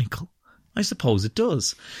well, Michael. I suppose it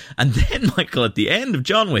does. And then, Michael, at the end of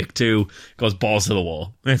John Wick 2, goes balls to the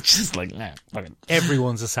wall. It's just like,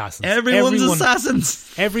 everyone's assassins. Everyone's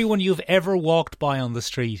assassins. Everyone you've ever walked by on the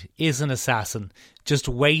street is an assassin, just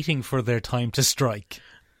waiting for their time to strike.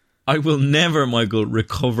 I will never, Michael,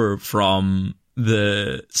 recover from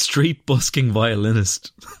the street busking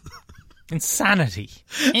violinist. Insanity.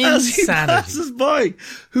 As he passes by,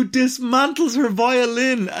 who dismantles her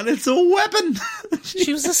violin, and it's a weapon.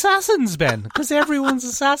 She was assassins, Ben, because everyone's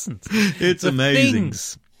assassins. It's amazing.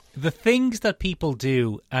 The things that people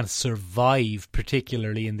do and survive,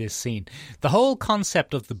 particularly in this scene. The whole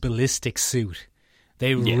concept of the ballistic suit,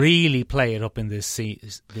 they really play it up in this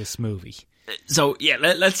movie. So,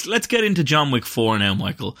 let's get into John Wick 4 now,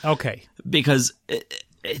 Michael. Okay. Because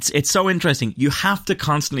it's so interesting. You have to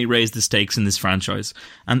constantly raise the stakes in this franchise.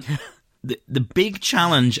 And the big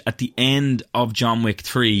challenge at the end of John Wick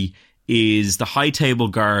 3 is the High Table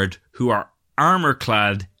Guard, who are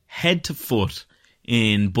armour-clad head to foot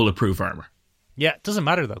in bulletproof armour. Yeah, it doesn't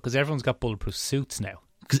matter, though, because everyone's got bulletproof suits now.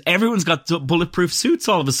 Because everyone's got bulletproof suits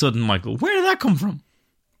all of a sudden, Michael. Where did that come from?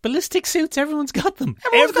 Ballistic suits, everyone's got them.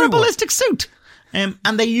 Everyone's got a ballistic suit. And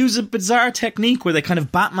they use a bizarre technique where they kind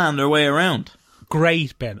of Batman their way around.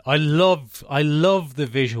 Great, Ben. I love the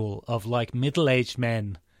visual of like middle-aged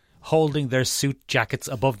men holding their suit jackets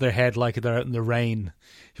above their head like they're out in the rain,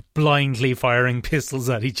 blindly firing pistols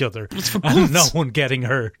at each other. It's for bullets. And no one getting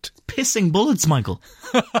hurt. Pissing bullets, Michael.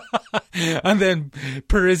 And then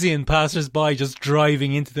Parisian passers-by just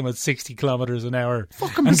driving into them at 60 kilometres an hour.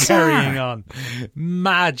 Fucking and bizarre. Carrying on.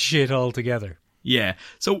 Mad shit altogether. Yeah.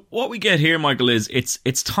 So what we get here, Michael, is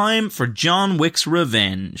it's time for John Wick's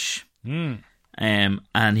revenge.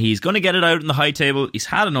 And he's going to get it out in the High Table. He's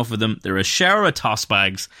had enough of them. They're a shower of toss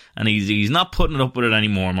bags, and he's not putting it up with it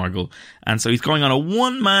anymore, Michael. And so he's going on a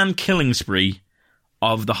one-man killing spree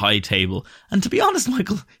of the High Table. And to be honest,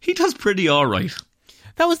 Michael, he does pretty all right.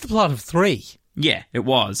 That was the plot of 3. Yeah, it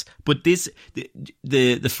was. But the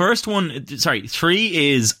first one,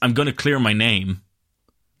 3 is I'm going to clear my name.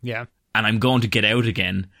 Yeah. And I'm going to get out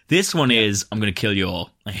again. This one is I'm going to kill you all.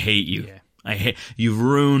 I hate you. Yeah. You've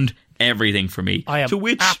ruined everything for me. I am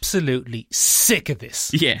absolutely sick of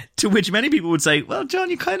this. Yeah, to which many people would say, well, John,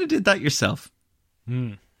 you kind of did that yourself.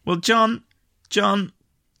 Well, John,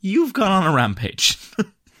 you've gone on a rampage.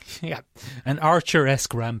 Yeah, an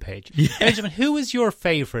Archer-esque rampage. Yeah. Benjamin, who is your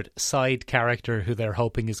favourite side character who they're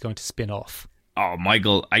hoping is going to spin off? Oh,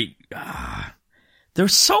 Michael,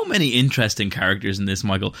 there's so many interesting characters in this,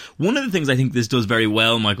 Michael. One of the things I think this does very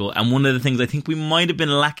well, Michael, and one of the things I think we might have been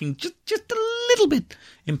lacking just a little bit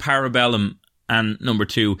in Parabellum and number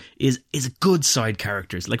 2 is good side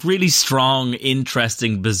characters, like really strong,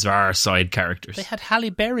 interesting, bizarre side characters. They had Halle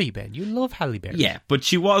Berry, Ben. You love Halle Berry. Yeah, but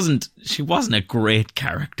she wasn't a great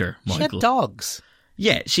character, Michael. She had dogs.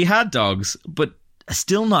 Yeah, she had dogs, but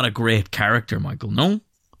still not a great character, Michael, no?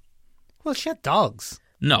 Well, she had dogs.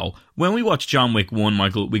 No. When we watched John Wick 1,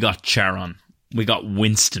 Michael, we got Charon. We got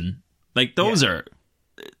Winston. Like, those are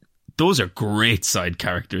great side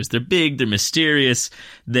characters. They're big, they're mysterious,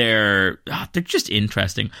 they're just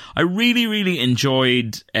interesting. I really, really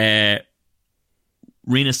enjoyed Rina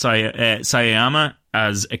Sayama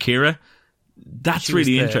as Akira. That's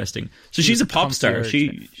really interesting. So she's a pop star.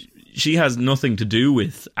 She has nothing to do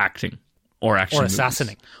with acting or action or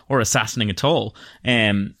assassinating or assassinating at all.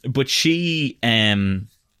 But she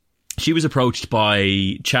was approached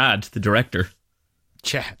by Chad, the director.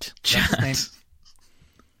 Chad. He's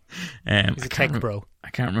a tech bro. I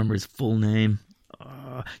can't remember his full name.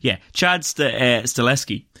 Chad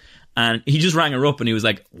Stileski. And he just rang her up and he was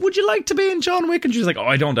like, would you like to be in John Wick? And she was like, oh,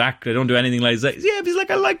 I don't act. I don't do anything like that. Yeah, but he's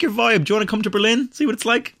like, I like your vibe. Do you want to come to Berlin? See what it's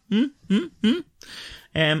like?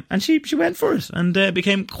 And she went for it and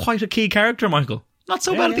became quite a key character, Michael. Not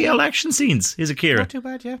so bad at the old action scenes, is Akira. Not too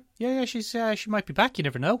bad, yeah. Yeah, she might be back, you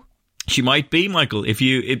never know. She might be, Michael. If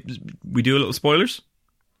we do a little spoilers.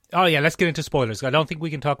 Oh, yeah, let's get into spoilers. I don't think we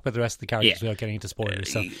can talk about the rest of the characters Yeah. without getting into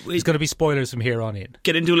spoilers. So it's going to be spoilers from here on in.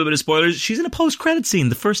 Get into a little bit of spoilers. She's in a post-credit scene,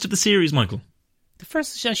 the first of the series, Michael. The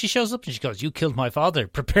first, she shows up and she goes, "You killed my father.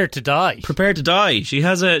 Prepare to die." Prepare to die. She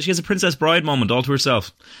has a Princess Bride moment all to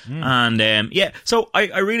herself. And so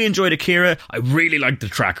I really enjoyed Akira. I really liked the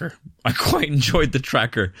tracker. I quite enjoyed the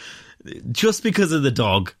tracker. Just because of the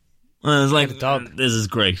dog. I was like, the dog. This is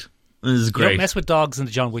great. This is You great. don't mess with dogs in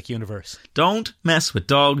the John Wick universe. Don't mess with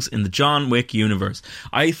dogs in the John Wick universe.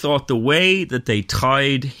 I thought the way that they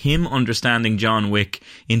tied him understanding John Wick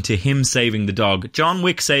into him saving the dog. John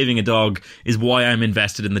Wick saving a dog is why I'm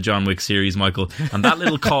invested in the John Wick series, Michael. And that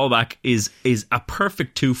little callback is a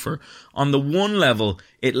perfect twofer. On the one level,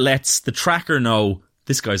 it lets the tracker know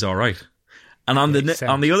this guy's all right. And on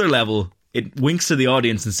the other level, it winks to the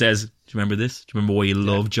audience and says, "Do you remember this? Do you remember why you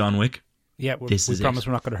love John Wick?" Yeah, we promise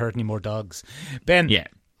we're not going to hurt any more dogs. Ben, Yeah.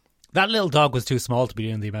 that little dog was too small to be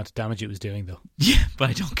doing the amount of damage it was doing, though. Yeah, but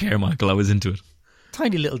I don't care, Michael. I was into it.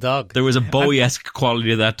 Tiny little dog. There was a Bowie-esque quality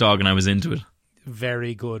to that dog and I was into it.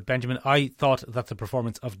 Very good. Benjamin, I thought that the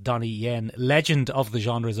performance of Donnie Yen, legend of the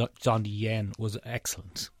genre Donnie Yen, was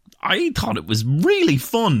excellent. I thought it was really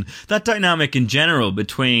fun. That dynamic in general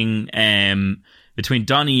between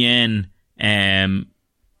Donnie Yen,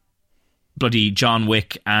 bloody John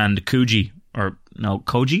Wick and Koji,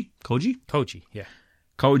 yeah.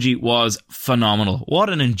 Koji was phenomenal. What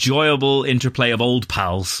an enjoyable interplay of old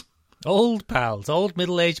pals. Old pals, old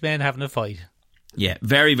middle-aged men having a fight. Yeah,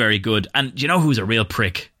 very, very good. And do you know who's a real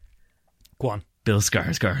prick? Go on. Bill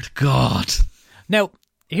Skarsgård. God. Now,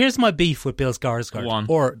 here's my beef with Bill Skarsgård. Go on.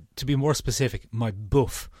 Or, to be more specific, my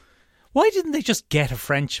buff. Why didn't they just get a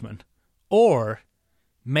Frenchman? Or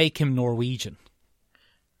make him Norwegian?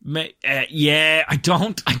 I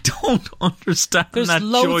don't understand There's that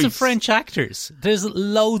loads choice. of French actors. There's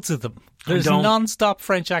loads of them. There's non-stop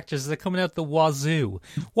French actors that are coming out the wazoo.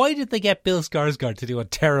 Why did they get Bill Skarsgård to do a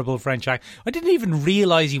terrible French act? I didn't even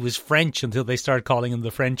realise he was French until they started calling him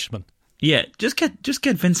the Frenchman. Yeah, just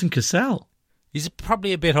get Vincent Cassel. He's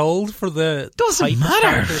probably a bit old for the Doesn't type of matter.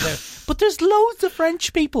 character there. But there's loads of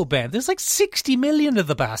French people, Ben. There's like 60 million of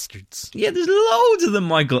the bastards. Yeah, there's loads of them,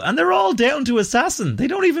 Michael, and they're all down to assassin. They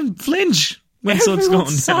don't even flinch when something's going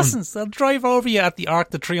down. Assassins. They'll drive over you at the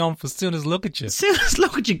Arc de Triomphe as soon as look at you. As soon as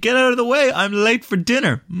look at you, get out of the way. I'm late for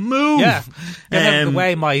dinner. Move. Yeah. Get out of the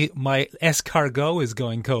way, my escargot is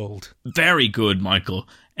going cold. Very good, Michael.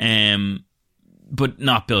 But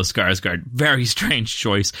not Bill Skarsgård. Very strange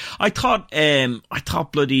choice. I thought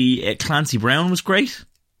bloody Clancy Brown was great.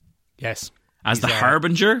 Yes. As the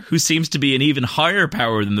Harbinger, who seems to be an even higher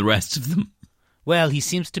power than the rest of them. Well, he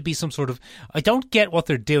seems to be some sort of... I don't get what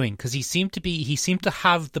they're doing, because he seemed to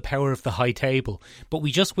have the power of the high table, but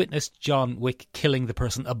we just witnessed John Wick killing the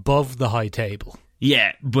person above the high table.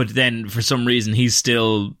 Yeah, but then for some reason he's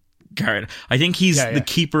still... I think he's the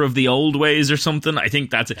keeper of the old ways or something. I think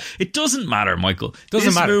that's it. It doesn't matter, Michael.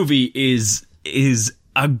 This movie is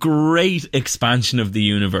a great expansion of the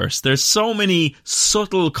universe. There's so many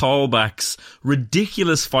subtle callbacks,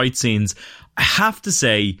 ridiculous fight scenes. I have to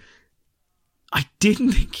say, I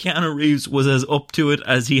didn't think Keanu Reeves was as up to it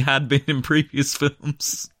as he had been in previous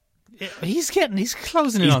films. He's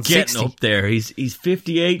closing in on 60. He's getting up there. He's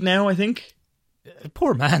 58 now, I think.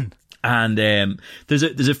 Poor man. And there's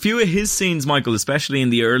a few of his scenes, Michael, especially in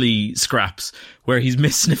the early scraps, where he's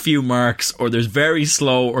missing a few marks, or there's very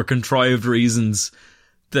slow or contrived reasons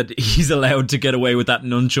that he's allowed to get away with that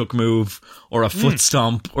nunchuck move or a foot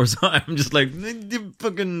stomp or something. I'm just like,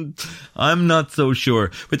 I'm not so sure.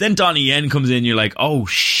 But then Donnie Yen comes in, you're like, oh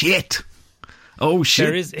shit. Oh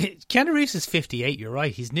shit. Keanu Reeves is 58, you're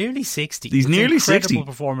right. He's nearly 60. He's nearly 60.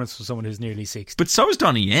 Incredible performance for someone who's nearly 60. But so is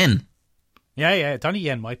Donnie Yen. Yeah, Donnie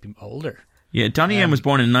Yen might be older. Yeah, Donnie Yen was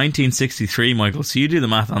born in 1963, Michael, so you do the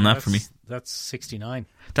math on that for me. That's 69.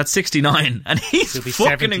 That's 69, and he's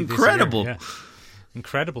fucking incredible. Year, yeah.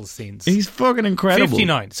 Incredible scenes. He's fucking incredible.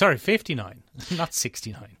 59, not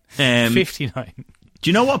 69. 59. Do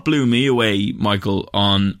you know what blew me away, Michael,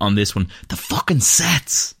 on this one? The fucking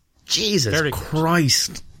sets. Jesus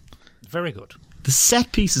Christ. Very good. The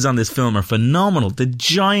set pieces on this film are phenomenal. The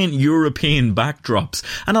giant European backdrops.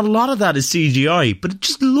 And a lot of that is CGI, but it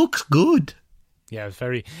just looks good. Yeah,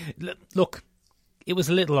 very... Look, it was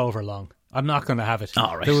a little overlong. I'm not going to have it.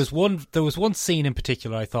 All right. There was one scene in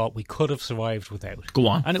particular I thought we could have survived without. Go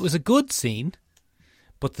on. And it was a good scene,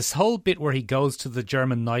 but this whole bit where he goes to the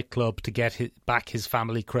German nightclub to get back his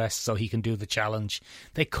family crest so he can do the challenge,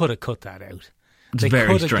 they could have cut that out. It's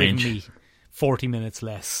very strange. They could have given me 40 minutes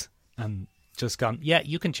less and... just gone, yeah,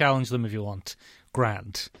 you can challenge them if you want.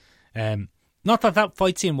 Grand. Not that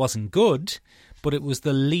fight scene wasn't good, but it was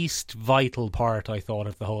the least vital part, I thought,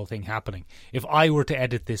 of the whole thing happening. If I were to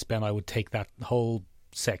edit this, Ben, I would take that whole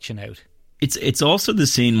section out. It's also the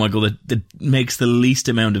scene, Michael, that makes the least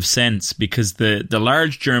amount of sense, because the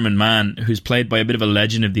large German man, who's played by a bit of a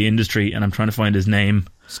legend of the industry, and I'm trying to find his name.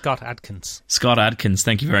 Scott Adkins,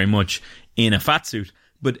 thank you very much, in a fat suit.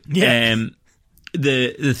 But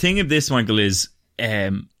the thing of this, Michael, is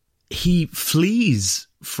he flees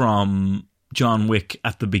from John Wick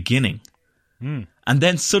at the beginning, and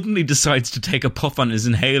then suddenly decides to take a puff on his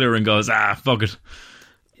inhaler and goes, fuck it.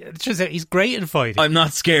 It turns out he's great in fighting. I'm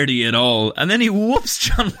not scared of you at all. And then he whoops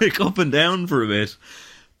John Wick up and down for a bit.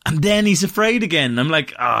 And then he's afraid again. I'm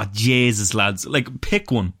like, Jesus, lads. Like, pick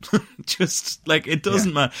one. Just, like, it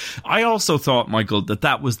doesn't matter. I also thought, Michael,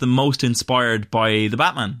 that was the most inspired by the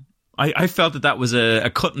Batman. I felt that was a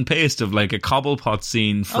cut and paste of, like, a Cobblepot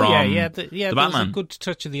scene from the Batman. There's a good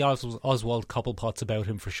touch of the Oswald Cobblepots about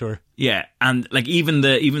him, for sure. Yeah, and, like, even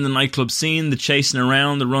the nightclub scene, the chasing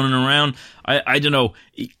around, the running around, I don't know.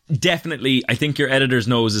 Definitely, I think your editor's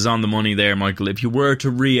nose is on the money there, Michael. If you were to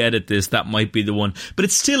re-edit this, that might be the one. But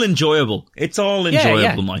it's still enjoyable. It's all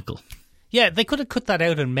enjoyable, Michael. Yeah, they could have cut that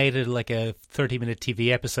out and made it like a 30-minute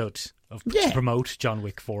TV episode to promote John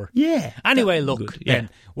Wick 4. Yeah. Anyway, look, Ben,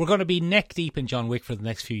 we're going to be neck deep in John Wick for the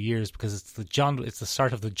next few years, because it's the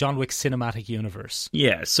start of the John Wick cinematic universe.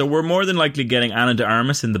 Yeah, so we're more than likely getting Ana de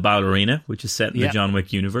Armas in the ballerina, which is set in the John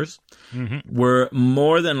Wick universe. Mm-hmm. We're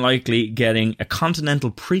more than likely getting a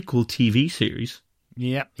Continental prequel TV series.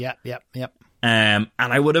 Yep. And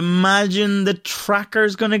I would imagine the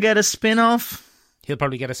Tracker's going to get a spin-off. He'll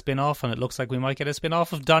probably get a spin-off, and it looks like we might get a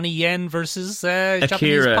spin-off of Donnie Yen versus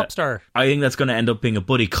Japanese pop star. I think that's going to end up being a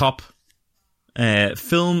buddy cop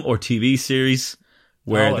film or TV series.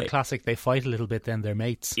 Where a classic. They fight a little bit, then they're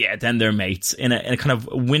mates. Yeah, then they're mates in a kind of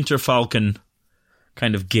Winter Falcon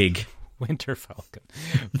kind of gig. Winter Falcon.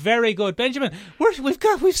 Very good. Benjamin,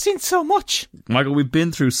 we've seen so much. Michael, we've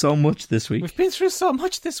been through so much this week. We've been through so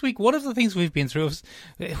much this week. One of the things we've been through is,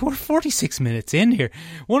 we're 46 minutes in here.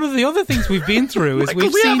 One of the other things we've been through is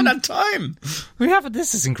we haven't had time. We haven't.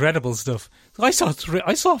 This is incredible stuff. I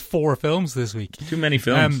saw 4 films this week. Too many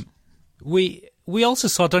films. We also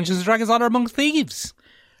saw Dungeons and Dragons: Honor Among Thieves.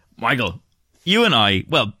 Michael, you and I,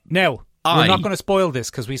 well, now, we're not going to spoil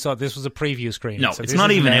this, because we saw this was a preview screen. No, so it's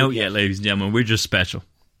not even out yet, ladies and gentlemen. We're just special.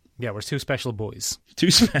 Yeah, we're 2 special boys.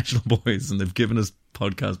 2 special boys, and they've given us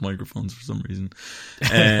podcast microphones for some reason.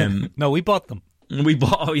 No, we bought them. We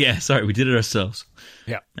did it ourselves.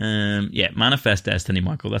 Yeah. Manifest Destiny,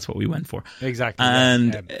 Michael. That's what we went for. Exactly.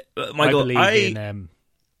 And Michael,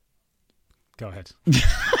 go ahead.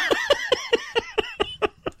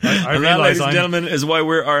 I and that, ladies and gentlemen, is why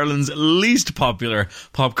we're Ireland's least popular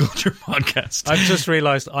pop culture podcast. I've just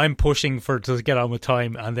realised I'm pushing to get on with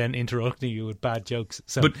time and then interrupting you with bad jokes.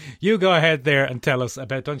 So you go ahead there and tell us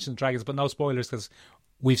about Dungeons and Dragons, but no spoilers, because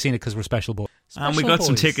we've seen it because we're special boys. And we got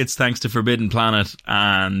some tickets thanks to Forbidden Planet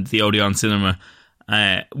and the Odeon Cinema,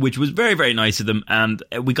 which was very, very nice of them. And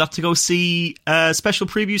we got to go see a special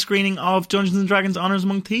preview screening of Dungeons and Dragons: Honors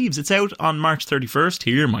Among Thieves. It's out on March 31st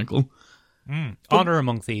here, Michael. Honor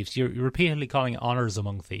Among Thieves. You're repeatedly calling it Honours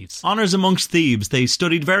Among Thieves. Honours Amongst Thieves. They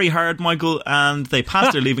studied very hard, Michael, and they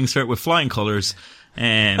passed their leaving cert with flying colours,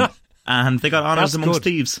 and they got Honours Amongst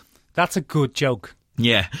Thieves. That's a good joke.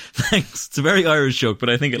 Yeah, thanks. It's a very Irish joke, but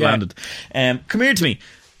I think it landed. Come here to me,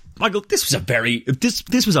 Michael. This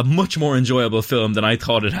was a much more enjoyable film than I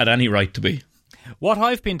thought it had any right to be. What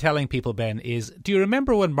I've been telling people, Ben, is, do you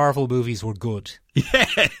remember when Marvel movies were good? Yeah.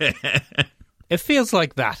 It feels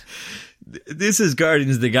like that. This is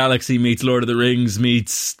Guardians of the Galaxy meets Lord of the Rings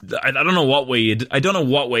meets I don't know what way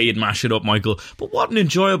you'd mash it up, Michael, but what an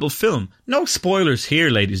enjoyable film. No spoilers here,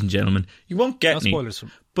 ladies and gentlemen. You won't get any.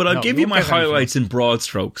 But I'll give you my highlights in broad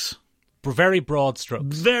strokes. Very broad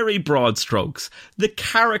strokes. Very broad strokes. The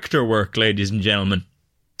character work, ladies and gentlemen.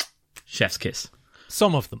 Chef's kiss.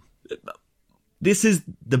 Some of them. This is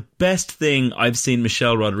the best thing I've seen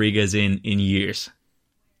Michelle Rodriguez in years.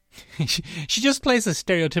 She just plays a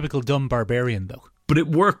stereotypical dumb barbarian, though. But it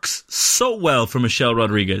works so well for Michelle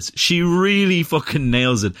Rodriguez. She really fucking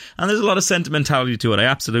nails it. And there's a lot of sentimentality to it. I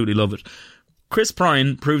absolutely love it. Chris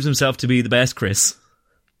Pine proves himself to be the best Chris.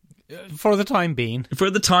 For the time being. For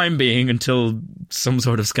the time being, until some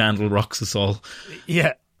sort of scandal rocks us all.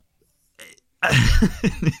 Yeah.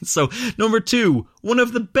 So, number 2, one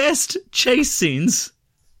of the best chase scenes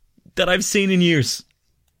that I've seen in years.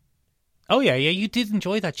 Oh yeah, you did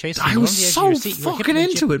enjoy that chase. I was so fucking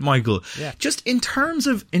into it, Michael. Yeah. Just in terms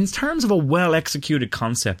of a well executed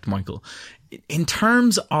concept, Michael. In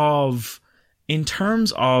terms of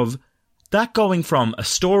that going from a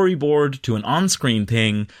storyboard to an on-screen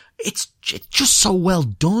thing, it's just so well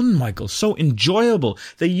done, Michael. So enjoyable.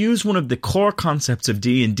 They use one of the core concepts of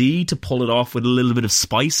D&D to pull it off with a little bit of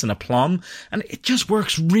spice and aplomb, and it just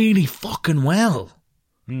works really fucking well.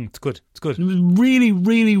 It's good. It's good. Really,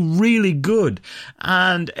 really, really good.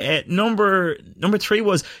 And number 3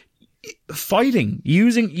 was fighting,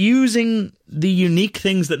 using the unique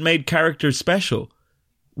things that made characters special.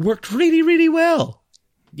 Worked really, really well.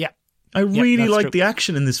 Yeah. I really liked the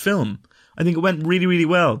action in this film. I think it went really, really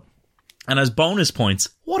well. And as bonus points,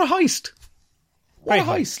 what a heist. What a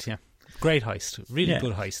heist. Yeah. Great heist. Really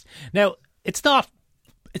good heist. Now, it's not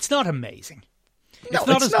amazing. It's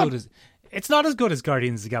not as good as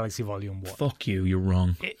Guardians of the Galaxy Volume 1. Fuck you, you're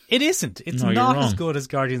wrong. It isn't. It's not as good as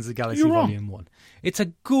Guardians of the Galaxy Volume 1. It's a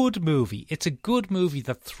good movie. It's a good movie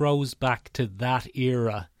that throws back to that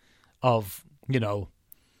era of,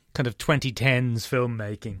 kind of 2010s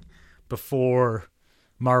filmmaking before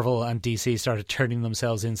Marvel and DC started turning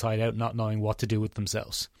themselves inside out, not knowing what to do with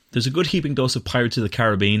themselves. There's a good heaping dose of Pirates of the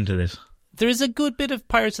Caribbean to this. There is a good bit of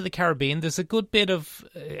Pirates of the Caribbean. There's a good bit of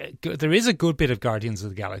there is a good bit of Guardians of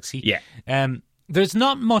the Galaxy. Yeah. There's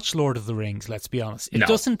not much Lord of the Rings. Let's be honest. It No.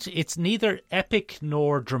 doesn't. It's neither epic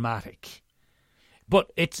nor dramatic,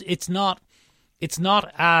 but it's not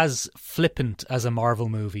as flippant as a Marvel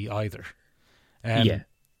movie either.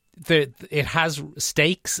 It has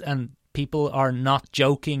stakes, and people are not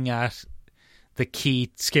joking at the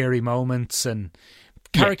key scary moments, and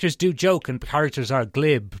characters do joke, and characters are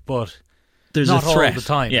glib, but there's not a threat all the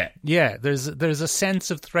time. Yeah. There's a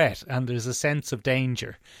sense of threat, and there's a sense of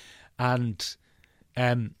danger, and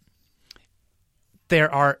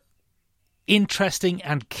there are interesting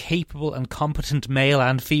and capable and competent male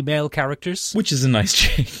and female characters, which is a nice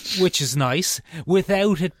change. Which is nice,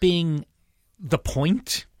 without it being the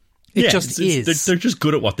point. It just is. They're just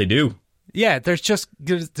good at what they do. Yeah,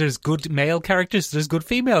 there's good male characters, there's good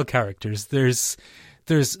female characters, there's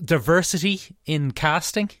diversity in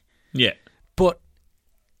casting. Yeah. But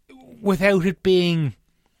without it being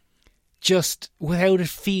without it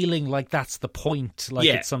feeling like that's the point, like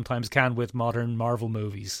it sometimes can with modern Marvel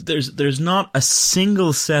movies. There's not a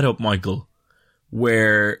single setup, Michael,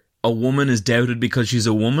 where a woman is doubted because she's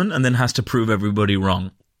a woman and then has to prove everybody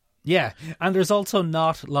wrong. Yeah, and there's also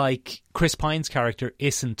not like Chris Pine's character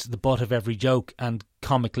isn't the butt of every joke and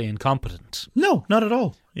comically incompetent. No, not at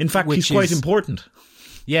all. In fact, he's quite important.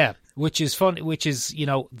 Yeah, which is fun, which is,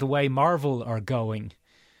 the way Marvel are going.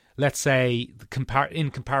 Let's say,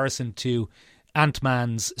 in comparison to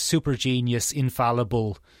Ant-Man's super genius,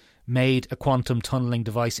 infallible, made a quantum tunneling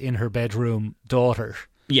device in her bedroom daughter.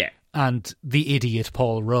 Yeah. And the idiot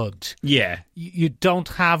Paul Rudd. Yeah. You don't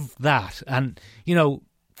have that. And,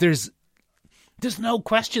 there's no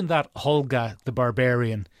question that Holga the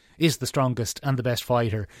Barbarian is the strongest and the best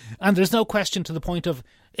fighter. And there's no question to the point of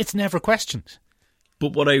it's never questioned.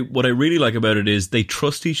 But what I really like about it is they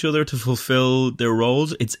trust each other to fulfill their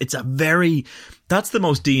roles. That's the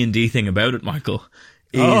most D&D thing about it, Michael.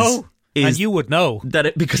 And you would know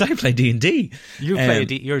that because I play D&D. You're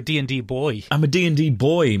a D&D boy. I'm a D&D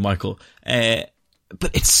boy, Michael.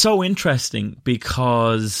 But it's so interesting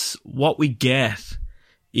because what we get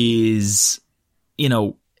is,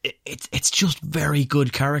 it's just very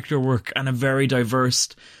good character work and a very diverse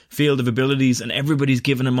field of abilities, and everybody's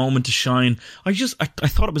given a moment to shine. I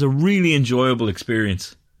thought it was a really enjoyable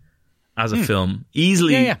experience as a film.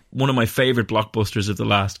 Easily one of my favourite blockbusters of the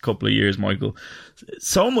last couple of years, Michael.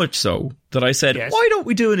 So much so that I said, why don't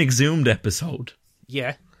we do an Exhumed episode?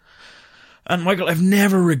 Yeah. And Michael, I've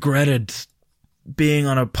never regretted being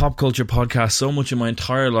on a pop culture podcast so much in my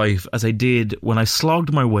entire life as I did when I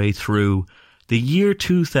slogged my way through the year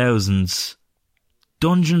 2000's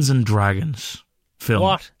Dungeons and Dragons film.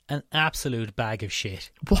 What an absolute bag of shit.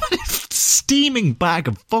 What a steaming bag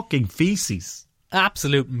of fucking feces.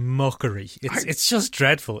 Absolute muckery. It's just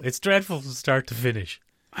dreadful. It's dreadful from start to finish.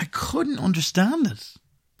 I couldn't understand it.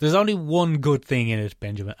 There's only one good thing in it,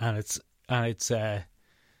 Benjamin, and it's what's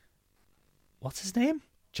his name?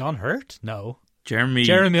 John Hurt? No. Jeremy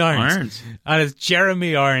Irons. And it's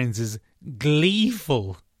Jeremy Irons'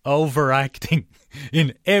 gleeful overacting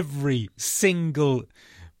in every single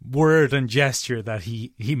word and gesture that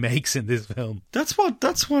he makes in this film. That's what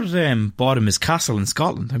bought him his castle in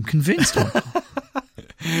Scotland. I'm convinced.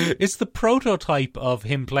 It's the prototype of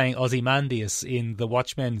him playing Ozymandias in the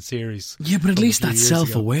Watchmen series. Yeah, but at least that's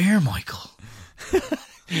self-aware, Michael.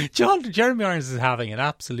 Jeremy Irons is having an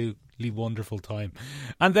absolutely wonderful time.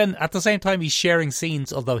 And then at the same time he's sharing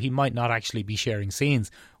scenes, although he might not actually be sharing scenes,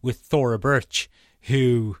 with Thora Birch,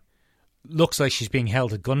 who looks like she's being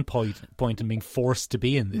held at gunpoint and being forced to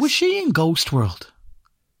be in this. Was she in Ghost World?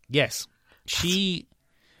 Yes. She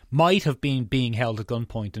might have been being held at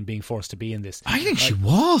gunpoint and being forced to be in this. I think she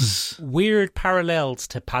was. Weird parallels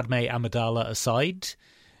to Padme Amidala aside,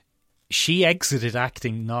 she exited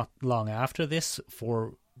acting not long after this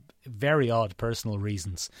for very odd personal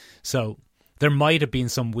reasons. So there might have been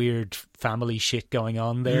some weird family shit going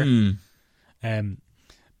on there.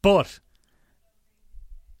 But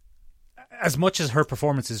as much as her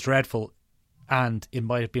performance is dreadful, and it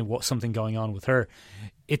might have been something going on with her,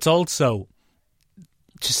 it's also,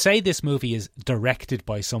 to say this movie is directed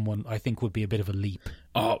by someone, I think would be a bit of a leap.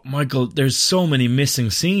 Oh, Michael, there's so many missing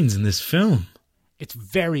scenes in this film. It's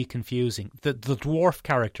very confusing. The dwarf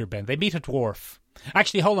character, Ben, they meet a dwarf.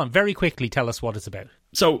 Actually, hold on, very quickly tell us what it's about.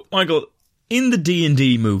 So, Michael, in the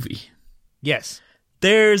D&D movie, yes,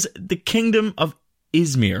 there's the kingdom of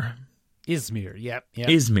Izmir. Izmir, yeah.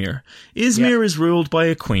 Izmir is ruled by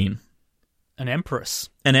a queen. An empress,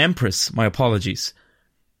 my apologies.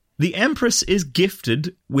 The empress is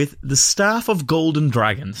gifted with the staff of golden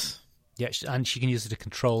dragons. Yeah, and she can use it to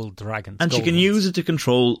control dragons. And she can use it to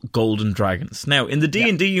control golden dragons. Now, in the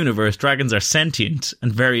D&D universe, dragons are sentient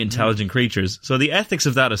and very intelligent creatures. So the ethics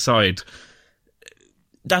of that aside,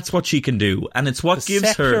 that's what she can do. And it's what gives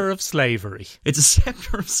her... scepter of slavery. It's a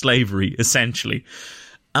scepter of slavery, essentially.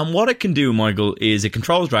 And what it can do, Michael, is it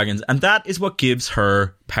controls dragons, and that is what gives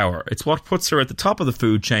her power. It's what puts her at the top of the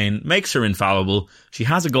food chain, makes her infallible. She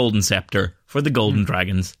has a golden scepter for the golden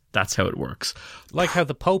dragons. That's how it works. Like how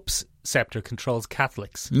the Pope's scepter controls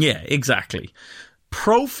Catholics. Yeah, exactly.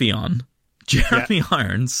 Profion, Jeremy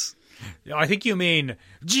Irons... I think you mean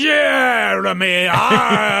Jeremy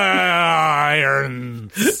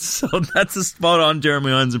Irons. So that's a spot-on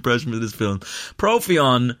Jeremy Irons impression for this film.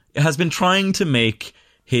 Profion has been trying to make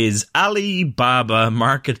his Alibaba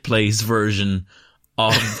marketplace version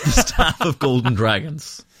of the Staff of Golden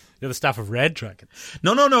Dragons. Yeah, the Staff of Red Dragons.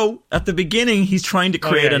 No. At the beginning, he's trying to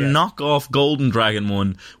create a knockoff Golden Dragon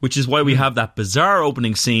one, which is why we have that bizarre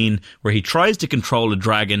opening scene where he tries to control a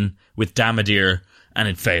dragon with Damadir, and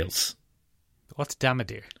it fails. What's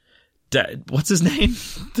Damadir? What's his name?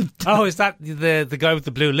 Is that the guy with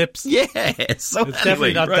the blue lips? Yeah. So it's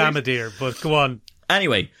definitely not Damadir, but go on.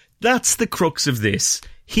 Anyway, that's the crux of this.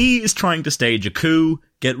 He is trying to stage a coup,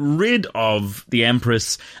 get rid of the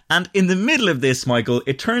Empress, and in the middle of this, Michael,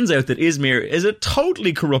 it turns out that Izmir is a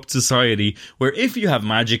totally corrupt society where if you have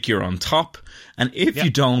magic, you're on top, and if you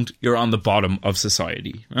don't, you're on the bottom of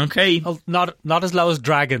society. Okay? Well, not as low as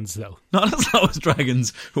dragons, though. Not as low as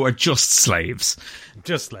dragons, who are just slaves.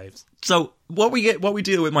 Just slaves. So what we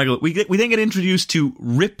deal with, Michael, we then get introduced to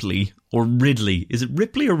Ripley or Ridley. Is it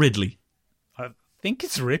Ripley or Ridley? I think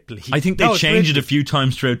it's Ripley. I think they changed it a few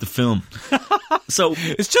times throughout the film. So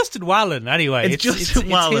it's Justin Wallen, anyway. It's Justin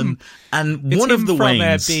Wallen, and one of the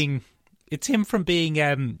Waynes. It's him from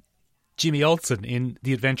being Jimmy Olsen in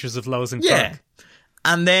The Adventures of Lois and Clark. Yeah.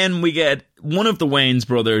 And then we get one of the Waynes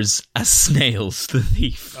brothers as Snails, the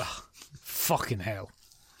thief. Oh, fucking hell.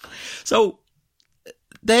 So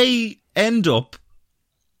they end up...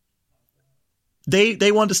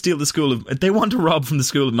 They want to steal the school of... They want to rob from the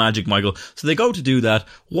School of Magic, Michael. So they go to do that.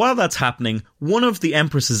 While that's happening, one of the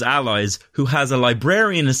Empress's allies, who has a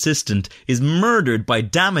librarian assistant, is murdered by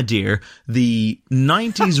Damadir, the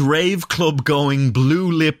 90s rave club going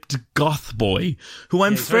blue-lipped goth boy, who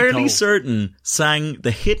I'm fairly certain sang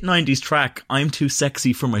the hit 90s track, I'm Too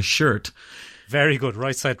Sexy for My Shirt. Very good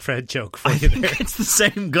Right Side Fred joke for I you think there. It's the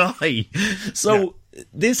same guy. So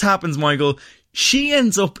this happens, Michael. She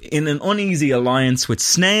ends up in an uneasy alliance with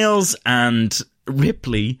Snails and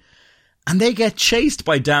Ripley, and they get chased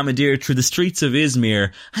by Damadir through the streets of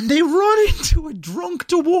Izmir, and they run into a drunk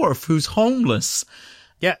dwarf who's homeless.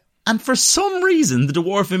 Yeah. And for some reason, the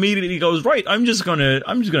dwarf immediately goes, right, I'm just gonna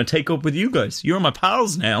take up with you guys. You're my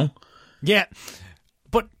pals now. Yeah.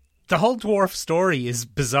 But the whole dwarf story is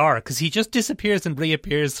bizarre because he just disappears and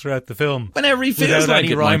reappears throughout the film whenever he feels without like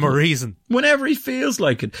any it, rhyme Michael. or reason. Whenever he feels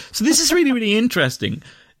like it. So this is really, really interesting.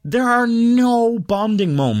 There are no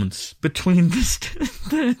bonding moments between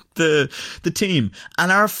the team. And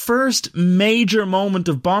our first major moment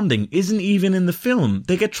of bonding isn't even in the film.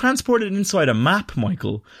 They get transported inside a map,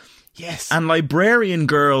 Michael. Yes. And Librarian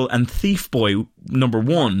Girl and Thief Boy number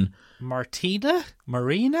 1... Martina,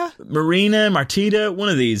 Martita, one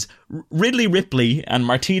of these. Ridley Ripley and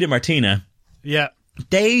Martina. Yeah.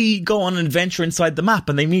 They go on an adventure inside the map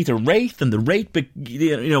and they meet a wraith, and the wraith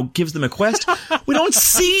gives them a quest. We don't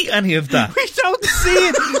see any of that. We don't see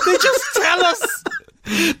it.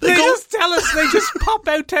 They just tell us. They just pop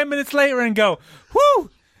out 10 minutes later and go, whoo,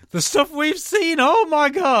 The stuff we've seen, oh my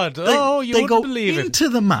God. You wouldn't go believe it. into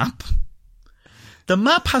the map. The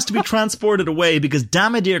map has to be transported away because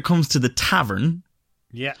Damadir comes to the tavern.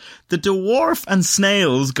 Yeah. The dwarf and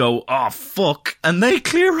snails go, oh, fuck, and they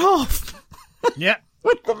clear off. Yeah.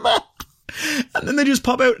 With the map. And then they just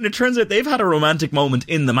pop out, and it turns out they've had a romantic moment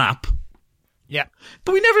in the map. Yeah.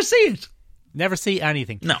 But we never see it. Never see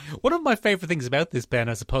anything. No. One of my favourite things about this, Ben,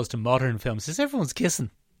 as opposed to modern films, is everyone's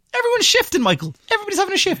kissing. Everyone's shifting, Michael. Everybody's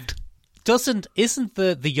having a shift. Isn't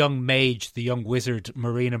the young mage, the young wizard,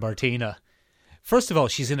 Marina Martina, first of all,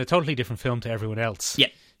 she's in a totally different film to everyone else. Yeah.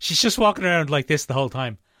 She's just walking around like this the whole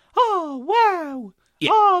time. Oh, wow. Yeah.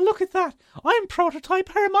 Oh, look at that. I'm prototype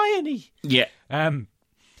Hermione. Yeah.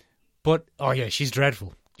 But, oh yeah, she's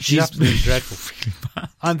dreadful. She's absolutely dreadful. Really bad.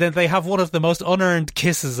 And then they have one of the most unearned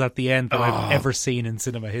kisses at the end that I've ever seen in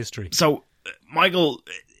cinema history. So, Michael,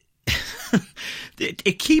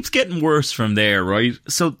 it keeps getting worse from there, right?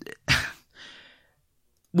 So,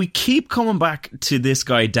 we keep coming back to this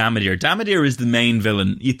guy, Damadir. Damadir is the main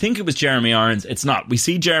villain. You'd think it was Jeremy Irons. It's not. We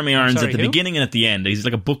see Jeremy Irons at the beginning and at the end. He's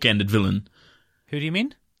like a bookended villain. Who do you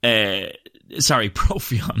mean? Sorry,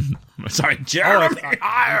 Profion. Sorry, Jeremy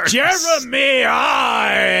Irons. Jeremy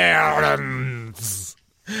Irons.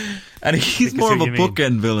 And he's more of a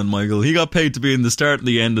bookend villain, Michael. He got paid to be in the start and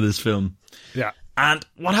the end of this film. Yeah. And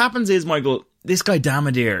what happens is, Michael, this guy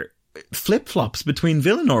Damadir flip-flops between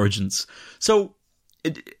villain origins. So,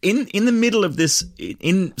 in the middle of this,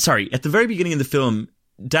 at the very beginning of the film,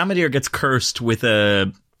 Damadir gets cursed with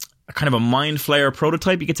a kind of a mind flayer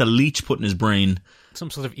prototype. He gets a leech put in his brain. Some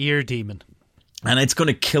sort of ear demon. And it's going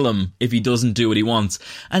to kill him if he doesn't do what he wants.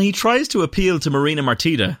 And he tries to appeal to Marina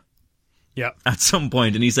Martina. Yeah. At some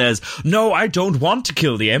point, and he says, no, I don't want to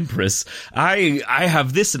kill the Empress. I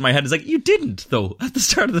have this in my head. It's like, you didn't, though, at the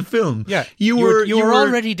start of the film. Yeah. You were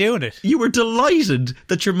already doing it. You were delighted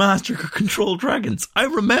that your master could control dragons. I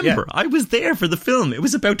remember. Yeah. I was there for the film. It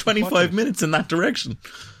was about 25 minutes in that direction.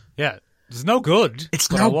 Yeah. It's no good.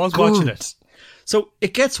 I was watching it. So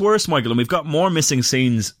it gets worse, Michael, and we've got more missing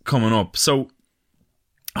scenes coming up. So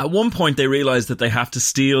at one point, they realise that they have to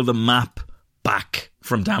steal the map back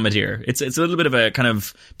from Damadir. It's a little bit of a kind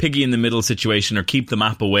of piggy in the middle situation, or keep the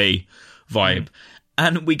map away vibe.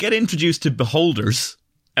 And we get introduced to beholders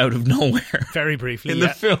out of nowhere. Very briefly. In the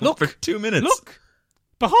film for 2 minutes. Look!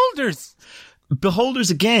 Beholders! Beholders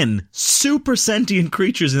again, super sentient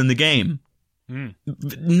creatures in the game.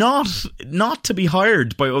 Not to be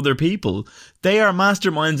hired by other people. They are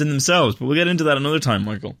masterminds in themselves, but we'll get into that another time,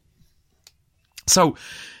 Michael. So,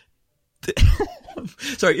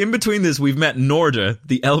 sorry, in between this, we've met Norda,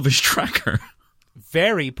 the elvish tracker.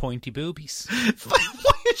 Very pointy boobies.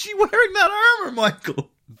 Why is she wearing that armour, Michael?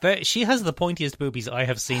 She has the pointiest boobies I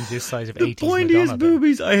have seen this size of 80s. The pointiest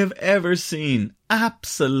boobies I have ever seen.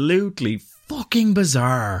 Absolutely fucking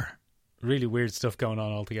bizarre. Really weird stuff going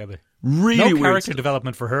on altogether. Really no character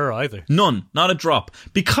development for her either. None. Not a drop.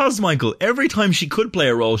 Because, Michael, every time she could play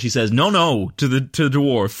a role, she says, no, to the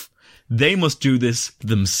dwarf. They must do this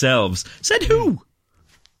themselves. Said who?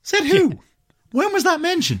 Said who? Yeah. When was that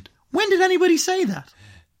mentioned? When did anybody say that?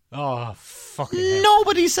 Oh, fucking hell.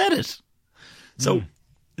 Nobody said it. So,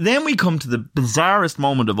 then we come to the bizarrest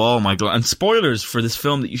moment of all, Michael, and spoilers for this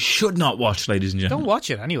film that you should not watch, ladies and gentlemen. Don't watch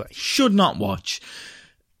it anyway. Should not watch.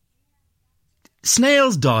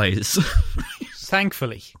 Snails dies.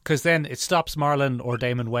 Thankfully, because then it stops Marlon or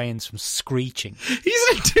Damon Wayans from screeching. He's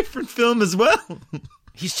in a different film as well.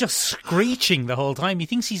 He's just screeching the whole time. He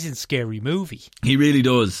thinks he's in Scary Movie. He really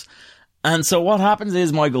does. And so what happens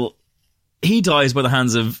is, Michael, he dies by the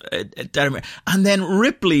hands of and then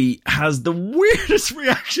Ripley has the weirdest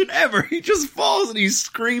reaction ever. He just falls and he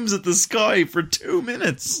screams at the sky for 2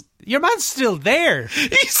 minutes. Your man's still there.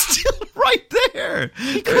 He's still right there.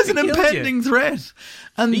 There's an impending threat.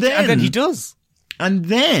 And then he does. And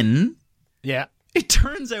then... Yeah. It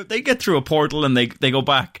turns out they get through a portal and they go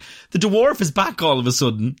back. The dwarf is back all of a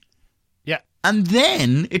sudden. Yeah. And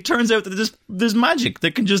then it turns out that there's magic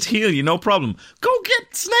that can just heal you, no problem. Go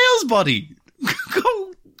get Snail's body.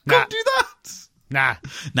 Go do that. Nah.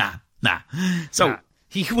 So...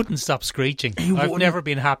 He wouldn't stop screeching. I've never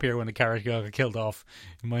been happier when a character got killed off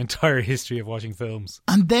in my entire history of watching films.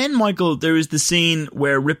 And then, Michael, there is the scene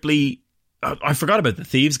where Ripley... I forgot about the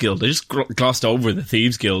Thieves Guild. I just glossed over the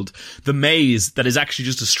Thieves Guild. The maze that is actually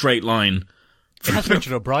just a straight line. It has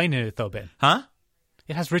Richard O'Brien in it, though, Ben. Huh?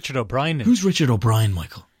 It has Richard O'Brien in it. Who's Richard O'Brien,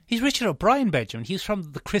 Michael? He's Richard O'Brien, Benjamin. He's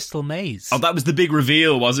from the Crystal Maze. Oh, that was the big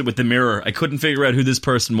reveal, was it, with the mirror? I couldn't figure out who this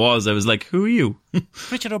person was. I was like, who are you?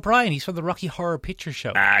 Richard O'Brien, he's from the Rocky Horror Picture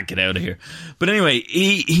Show. Get out of here. But anyway,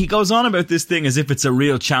 he goes on about this thing as if it's a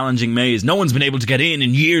real challenging maze. No one's been able to get in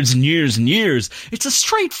years and years and years. It's a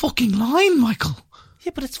straight fucking line, Michael.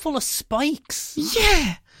 Yeah, but it's full of spikes.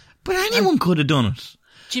 Yeah, but anyone could have done it.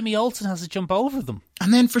 Jimmy Olsen has to jump over them.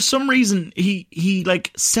 And then for some reason, he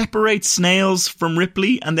like separates Snails from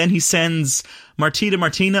Ripley, and then he sends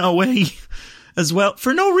Martina away as well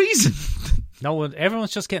for no reason.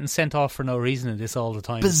 Everyone's just getting sent off for no reason in this all the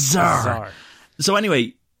time. Bizarre. So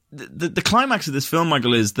anyway, the climax of this film,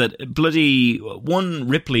 Michael, is that bloody one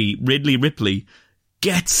Ridley Ripley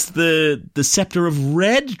gets the scepter of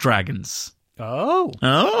red dragons. Oh.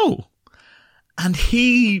 And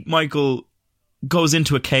he, Michael, goes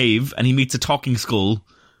into a cave and he meets a talking skull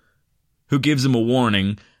who gives him a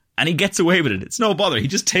warning, and he gets away with it. It's no bother. He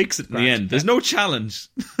just takes it in the end. There's no challenge.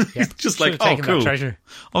 He's just like, oh, cool.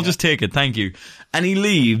 I'll just take it. Thank you. And he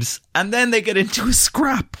leaves, and then they get into a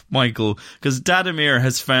scrap, Michael, because Dadomir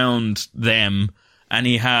has found them, and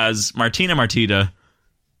he has Martina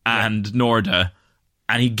and Norda,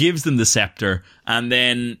 and he gives them the scepter, and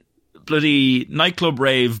then bloody nightclub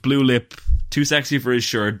rave, blue lip, too sexy for his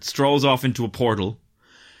shirt, strolls off into a portal.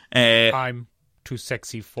 I'm too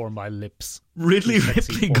sexy for my lips. Ridley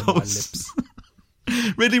Ripley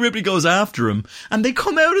goes after him, and they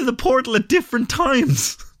come out of the portal at different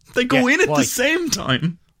times. They go in at the same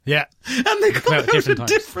time. Yeah. And they come out at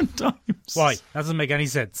different times. Why? That doesn't make any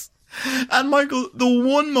sense. And Michael, the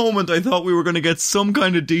one moment I thought we were going to get some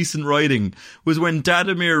kind of decent writing was when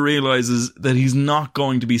Dadomir realises that he's not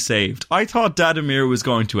going to be saved. I thought Dadomir was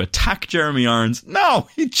going to attack Jeremy Irons. No,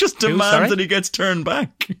 he just demands that he gets turned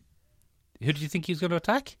back. Who do you think he's going to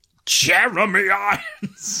attack? Jeremy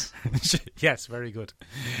Irons. Yes, very good.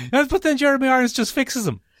 But then Jeremy Irons just fixes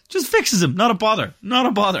him. Not a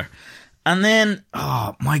bother. And then,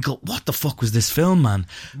 Michael, what the fuck was this film, man?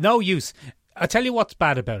 No use. I'll tell you what's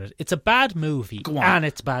bad about it. It's a bad movie, and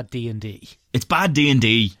it's bad D&D. It's bad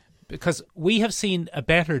D&D. Because we have seen a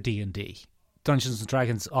better D&D, Dungeons &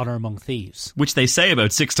 Dragons Honor Among Thieves. Which they say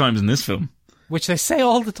about 6 times in this film. Which they say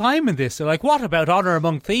all the time in this. They're like, what about Honor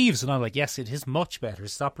Among Thieves? And I'm like, yes, it is much better.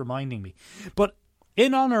 Stop reminding me. But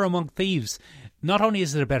in Honor Among Thieves, not only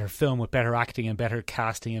is it a better film with better acting and better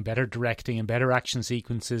casting and better directing and better action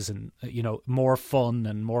sequences and, more fun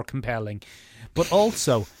and more compelling, but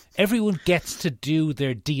also everyone gets to do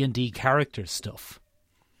their D&D character stuff.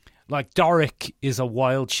 Like Doric is a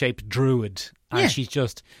wild-shaped druid, and she's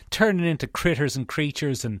just turning into critters and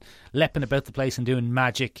creatures and leaping about the place and doing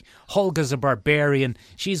magic. Holga's a barbarian.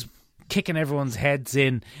 She's kicking everyone's heads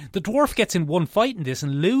in. The dwarf gets in one fight in this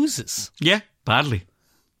and loses. Yeah, badly.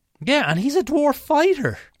 Yeah, and he's a dwarf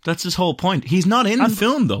fighter. That's his whole point. He's not in the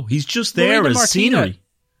film, though. He's just there as scenery.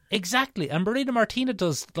 Exactly. And Marina Martina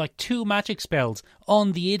does like 2 magic spells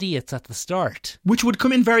on the idiots at the start. Which would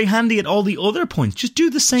come in very handy at all the other points. Just do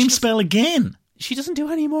the same spell again. She doesn't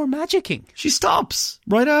do any more magicking. She stops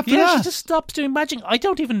right after that. Yeah, she just stops doing magic. I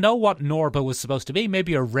don't even know what Norba was supposed to be.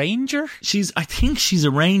 Maybe a ranger? I think she's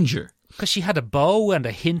a ranger. Because she had a bow and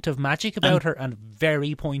a hint of magic about her and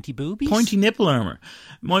very pointy boobies. Pointy nipple armour.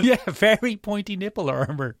 Very pointy nipple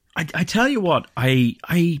armour. I tell you what, I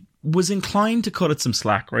was inclined to cut it some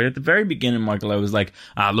slack, right? At the very beginning, Michael, I was like,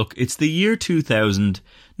 look, it's the year 2000,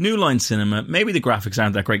 New Line Cinema, maybe the graphics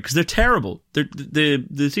aren't that great, because they're terrible. The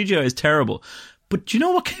CGI is terrible. But do you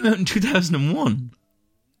know what came out in 2001?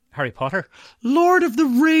 Harry Potter? Lord of the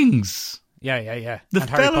Rings. Yeah. The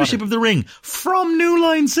Fellowship of the Ring from New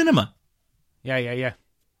Line Cinema. Yeah.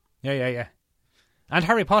 And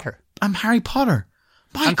Harry Potter. I'm Harry Potter.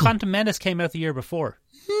 Michael. And Phantom Menace came out the year before.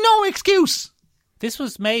 No excuse. This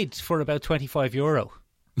was made for about €25.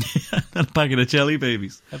 A packet of jelly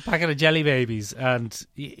babies. And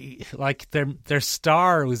like their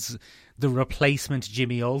star was the replacement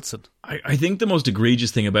Jimmy Olsen. I think the most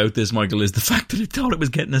egregious thing about this, Michael, is the fact that it thought it was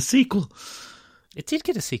getting a sequel. It did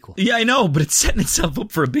get a sequel. Yeah, I know, but it's setting itself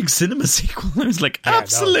up for a big cinema sequel. I was like,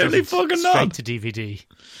 absolutely fucking not. Straight to DVD.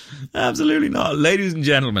 Absolutely not. Ladies and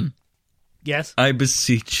gentlemen. Yes? I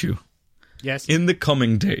beseech you. Yes? In the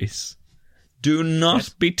coming days, do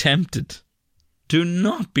not be tempted. Do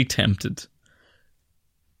not be tempted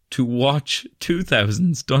to watch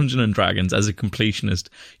 2000's Dungeons and Dragons as a completionist.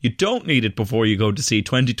 You don't need it before you go to see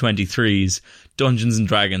 2023's Dungeons and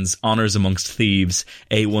Dragons Honours Amongst Thieves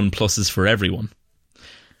A1 pluses for everyone.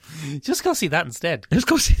 Just go see that instead. Just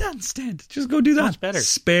go see that instead. Just go do that. Much better.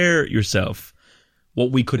 Spare yourself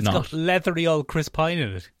what we could not. It's got leathery old Chris Pine in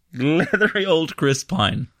it. Leathery old Chris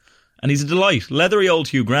Pine. And he's a delight. Leathery old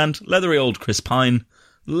Hugh Grant, leathery old Chris Pine,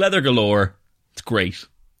 leather galore. It's great.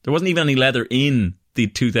 There wasn't even any leather in the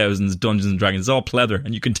 2000s Dungeons and Dragons. It's all pleather,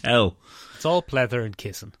 and you can tell. It's all pleather and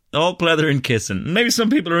kissing. All pleather and kissing. Maybe some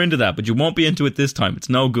people are into that, but you won't be into it this time. It's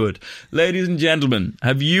no good. Ladies and gentlemen,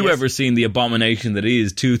 have you ever seen the abomination that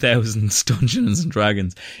is 2000s Dungeons and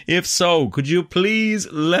Dragons? If so, could you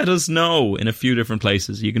please let us know in a few different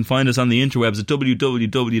places? You can find us on the interwebs at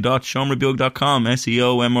www.seomrabeag.com,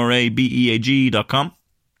 seomrabeag.com.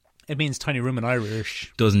 It means tiny room in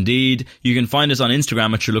Irish. Does indeed. You can find us on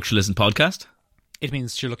Instagram at Sure Look, Sure Listen Podcast. It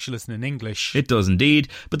means Sure Look, Sure Listen in English. It does indeed.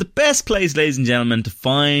 But the best place, ladies and gentlemen, to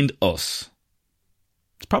find us,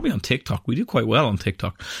 it's probably on TikTok. We do quite well on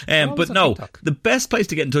TikTok. But no, TikTok. The best place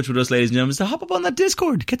to get in touch with us, ladies and gentlemen, is to hop up on that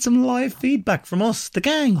Discord. Get some live feedback from us, the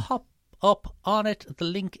gang. Hop up on it. The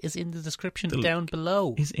link is in the description down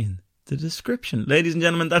below. Is in the description. Ladies and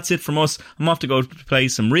gentlemen, that's it from us. I'm off to go play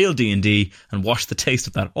some real D&D and wash the taste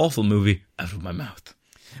of that awful movie out of my mouth.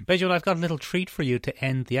 Benjamin, I've got a little treat for you to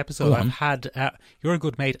end the episode. I've had your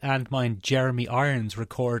good mate and mine, Jeremy Irons,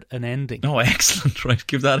 record an ending. Oh, excellent. Right,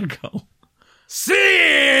 give that a go. See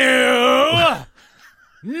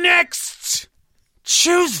you next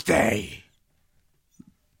Tuesday.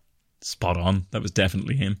 Spot on. That was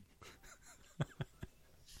definitely him.